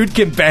some dude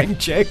can bang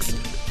chicks?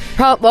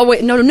 Well,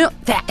 wait, no.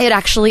 It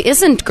actually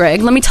isn't,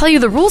 Greg. Let me tell you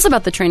the rules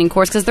about the training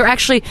course, because they're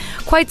actually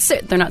quite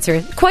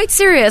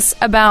serious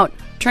about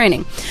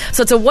training.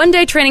 So it's a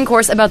one-day training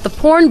course about the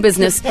porn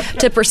business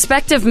to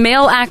prospective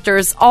male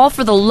actors, all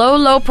for the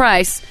low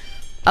price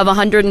of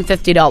 $150.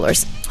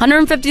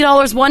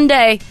 $150 one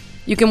day.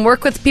 You can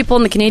work with people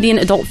in the Canadian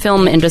adult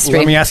film industry.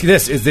 Let me ask you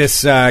this. Is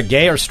this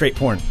gay or straight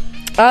porn?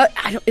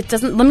 It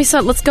doesn't.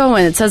 Let's go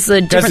in. It says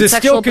the different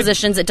sexual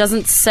positions. It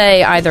doesn't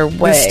say either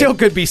way. There still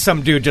could be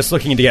some dude just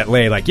looking to get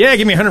laid. Like, yeah,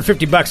 give me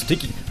 $150 to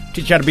teach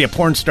you how to be a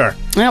porn star.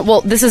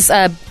 Well, this is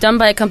done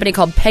by a company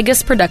called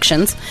Pegasus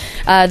Productions.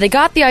 They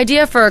got the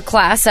idea for a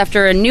class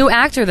after a new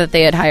actor that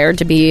they had hired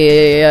to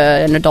be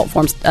an adult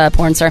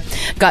porn star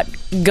got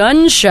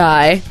gun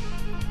shy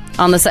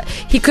on the set.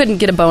 He couldn't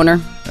get a boner.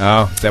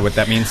 Oh, is that what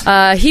that means?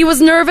 He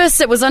was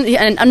nervous. It was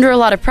and under a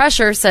lot of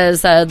pressure,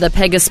 says the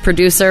Pegasus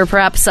producer.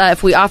 Perhaps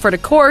if we offered a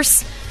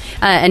course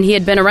and he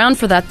had been around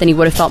for that, then he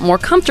would have felt more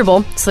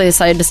comfortable. So they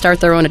decided to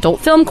start their own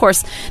adult film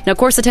course. Now,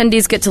 course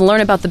attendees get to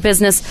learn about the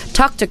business,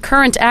 talk to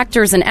current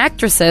actors and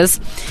actresses,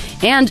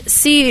 and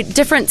see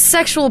different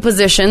sexual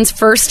positions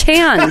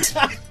firsthand.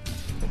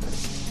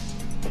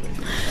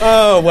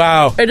 Oh,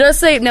 wow. It does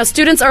say, now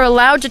students are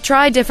allowed to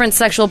try different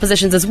sexual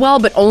positions as well,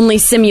 but only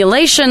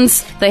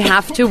simulations. They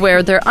have to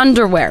wear their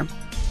underwear.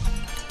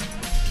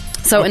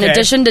 So in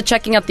addition to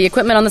checking out the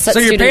equipment on the set, so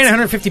you're paying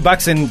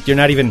 $150 and you're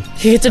not even...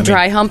 You get to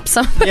dry hump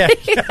somebody.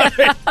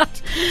 Yeah.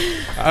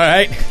 All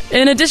right.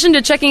 In addition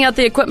to checking out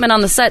the equipment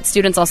on the set,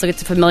 students also get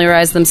to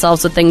familiarize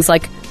themselves with things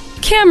like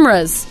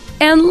cameras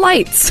and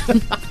lights.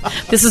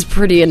 This is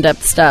pretty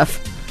in-depth stuff.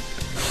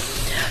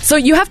 So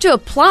you have to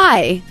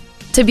apply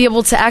to be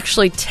able to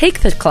actually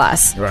take the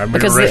class. I'm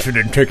interested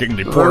in taking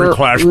the porn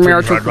class.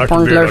 I'd like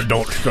to be an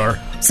adult star.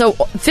 So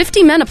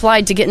 50 men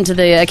applied to get into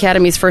the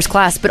Academy's first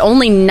class, but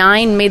only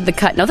 9 made the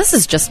cut. Now, this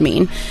is just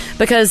mean,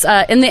 because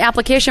in the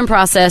application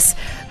process,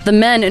 the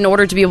men, in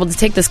order to be able to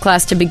take this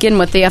class to begin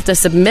with, they have to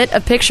submit a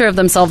picture of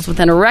themselves with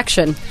an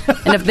erection.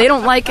 And if they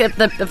don't like it,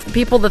 the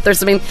people that they're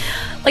submitting...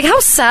 Like, how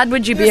sad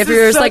would you be if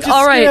you're just like,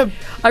 all right,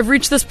 I've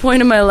reached this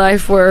point in my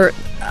life where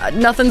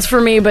nothing's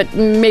for me but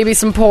maybe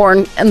some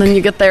porn, and then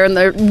you get there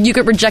and you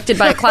get rejected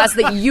by a class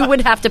that you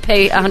would have to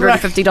pay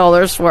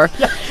 $150 for.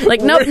 Yeah.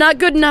 Like, nope, not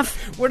good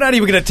enough. We're not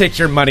even going to take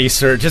your money,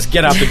 sir. Just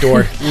get out the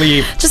door.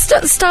 Leave. Just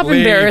stop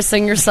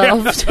embarrassing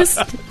yourself.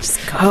 just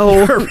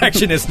go. Your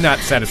erection is not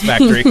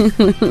satisfactory.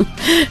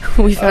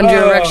 We found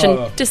your erection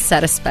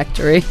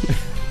dissatisfactory.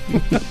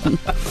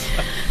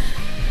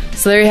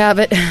 So there you have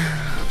it.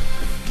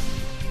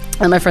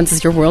 And my friend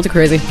says, your world is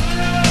crazy.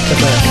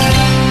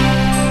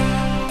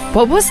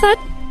 What was that?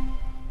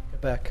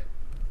 Quebec.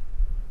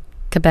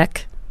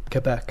 Quebec.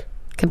 Quebec.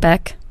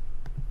 Quebec.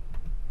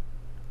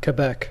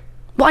 Quebec.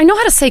 Well, I know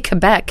how to say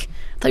Quebec.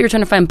 I thought you were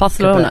trying to find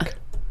Barcelona. Quebec.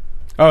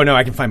 Oh, no,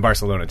 I can find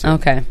Barcelona, too.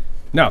 Okay.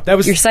 No, that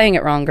was... You're saying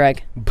it wrong,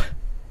 Greg.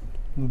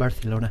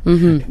 Barcelona.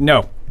 Mm-hmm.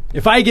 No.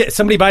 If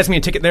somebody buys me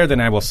a ticket there,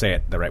 then I will say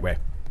it the right way.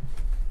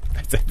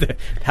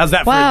 How's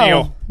that for a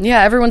deal?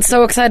 Yeah, everyone's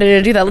so excited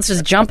to do that. Let's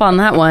just jump on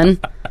that one.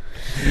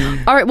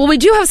 All right, well, we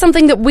do have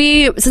something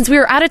that since we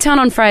were out of town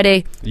on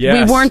Friday,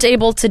 we weren't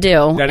able to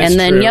do. That is and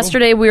then true.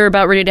 Yesterday we were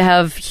about ready to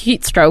have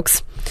heat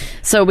strokes.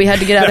 So we had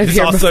to get out of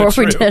here before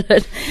we did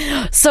it.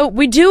 So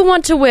we do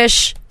want to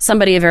wish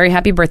somebody a very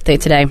happy birthday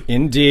today.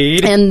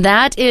 Indeed. And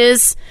that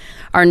is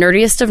our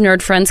nerdiest of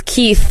nerd friends,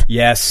 Keith.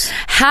 Yes.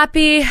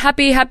 Happy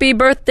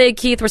birthday,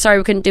 Keith. We're sorry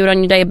we couldn't do it on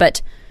your day,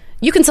 but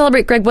you can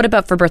celebrate. Greg, what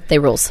about for birthday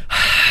rules?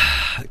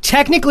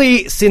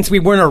 Technically, since we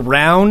weren't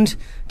around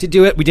to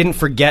do it, we didn't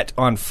forget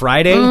on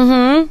Friday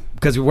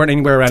because we weren't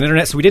anywhere around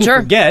internet, so we didn't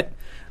forget.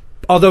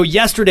 Although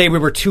yesterday we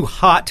were too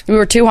hot.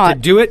 To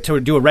do it, to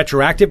do a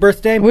retroactive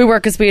birthday. We were,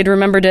 because we had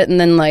remembered it, and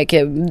then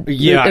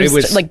it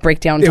was like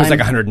breakdown time. It was like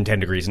 110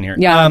 degrees in here.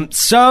 Yeah.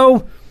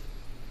 So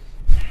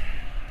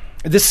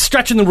this is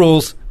stretching the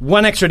rules.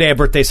 One extra day of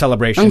birthday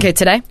celebration. Okay,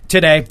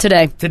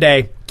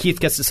 today. Keith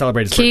gets to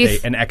celebrate his birthday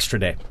an extra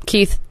day.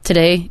 Keith,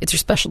 today it's your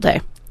special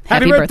day.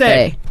 Happy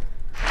birthday.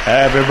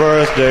 Happy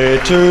birthday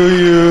to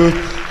you.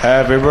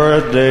 Happy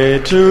birthday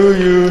to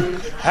you.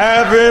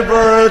 Happy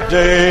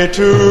birthday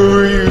to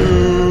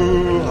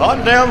you.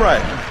 Hot damn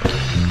right.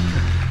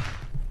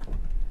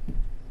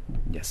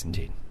 Yes,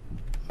 indeed.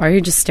 Why are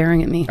you just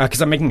staring at me?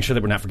 Because I'm making sure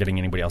that we're not forgetting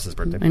anybody else's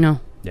birthday. I know.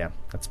 Yeah,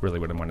 that's really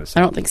what I wanted to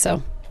say. I don't think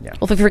so. Yeah.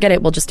 Well, if we forget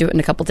it, we'll just do it in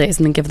a couple days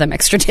and then give them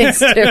extra days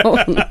too.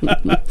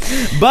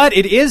 But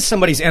it is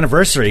somebody's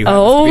anniversary.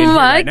 Oh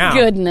my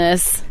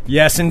goodness!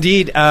 Yes,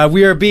 indeed.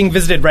 We are being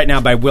visited right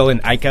now by Will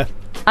and Ika.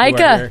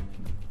 Ika.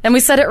 And we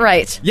said it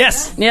right.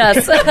 Yes.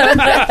 Yes.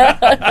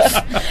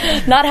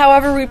 Not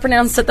however we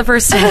pronounced it the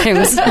first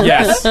times.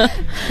 Yes.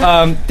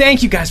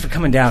 Thank you guys for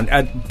coming down.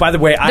 By the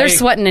way, they're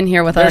sweating in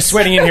here with us. They're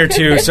sweating in here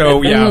too,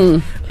 so yeah.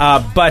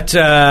 But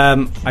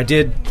I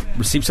did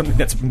receive something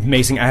that's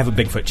amazing. I have a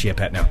Bigfoot chia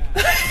pet now.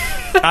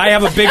 I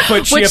have a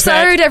Bigfoot chia pet. Which,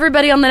 sorry to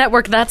everybody on the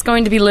network, that's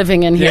going to be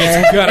living in here.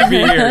 Yeah, it's got to be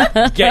here.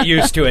 Get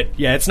used to it.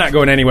 Yeah, it's not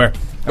going anywhere.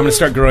 I'm going to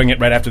start growing it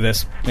right after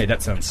this. Hey,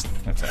 that sounds...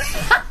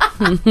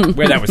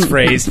 where that was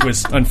phrased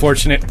was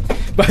unfortunate.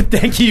 But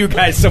thank you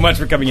guys so much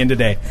for coming in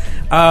today.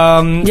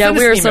 Yeah,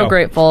 we are so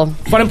grateful.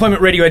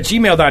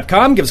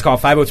 funemploymentradio@gmail.com. Give us a call,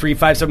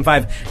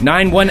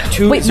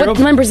 503-575-9120. Wait,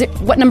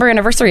 what number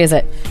anniversary is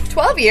it?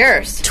 12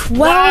 years.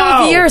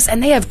 12 years,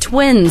 and they have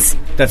twins.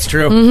 That's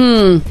true.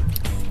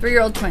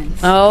 3-year-old twins.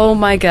 Oh,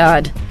 my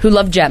God. Who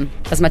love Jem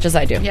as much as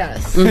I do.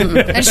 Yes.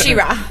 And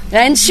She-Ra.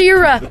 And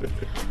She-Ra.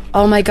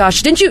 Oh my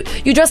gosh! Didn't you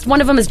dressed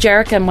one of them as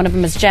Jerica and one of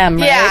them as Jem?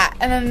 Right? Yeah,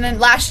 and then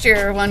last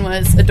year one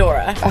was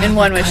Adora and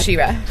one was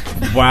She-Ra.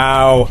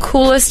 Wow!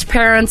 Coolest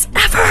parents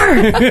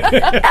ever,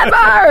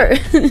 ever!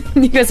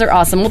 You guys are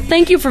awesome. Well,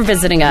 thank you for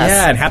visiting us.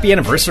 Yeah, and happy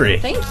anniversary!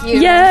 Thank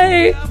you!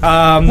 Yay!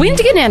 We need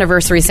to get an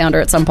anniversary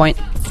sounder at some point.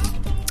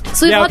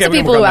 So we have lots of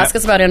people who ask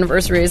us about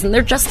anniversaries, and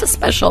they're just as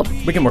special.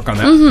 We can work on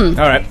that.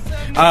 All right,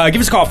 give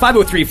us a call,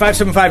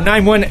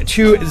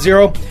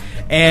 503-575-9120.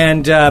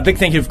 And big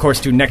thank you, of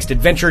course, to Next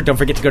Adventure. Don't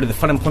forget to go to the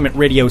Fun Employment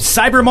Radio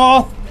Cyber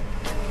Mall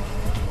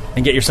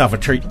and get yourself a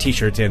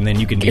T-shirt, and then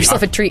you can get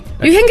yourself a treat.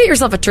 You can get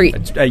yourself a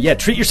treat. Yeah,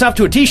 treat yourself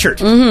to a T-shirt.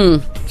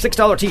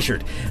 $6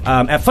 T-shirt.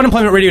 At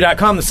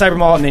funemploymentradio.com, the Cyber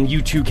Mall, and then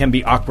you too can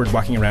be awkward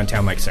walking around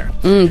town like Sarah.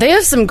 They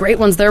have some great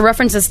ones. There are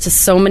references to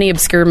so many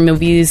obscure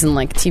movies and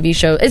like TV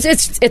shows.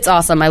 It's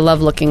awesome. I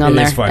love looking on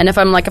there. Is fun. And if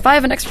I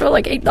have an extra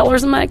like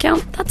 $8 in my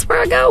account, that's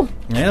where I go.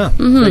 Yeah,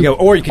 there you go.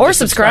 Or you can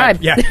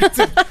subscribe. Yeah,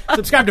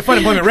 subscribe to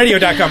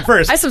funemploymentradio.com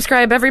first. I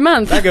subscribe every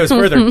month. That goes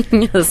further.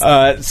 Yes.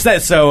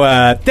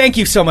 So thank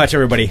you so much,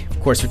 everybody,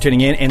 of course, for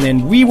tuning in. And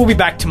then we will be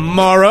back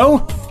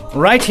tomorrow,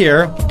 right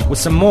here, with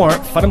some more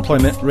Fun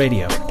Employment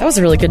Radio. That was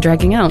a really good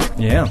dragging out.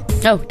 Yeah.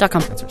 Oh,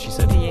 .com. That's what she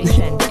said.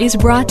 Is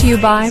brought to you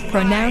by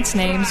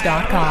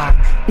pronouncenames.com.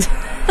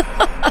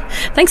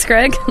 Thanks,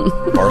 Greg.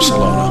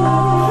 Barcelona.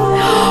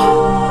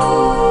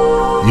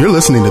 You're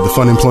listening to the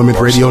Fun Employment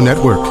Radio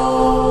Network.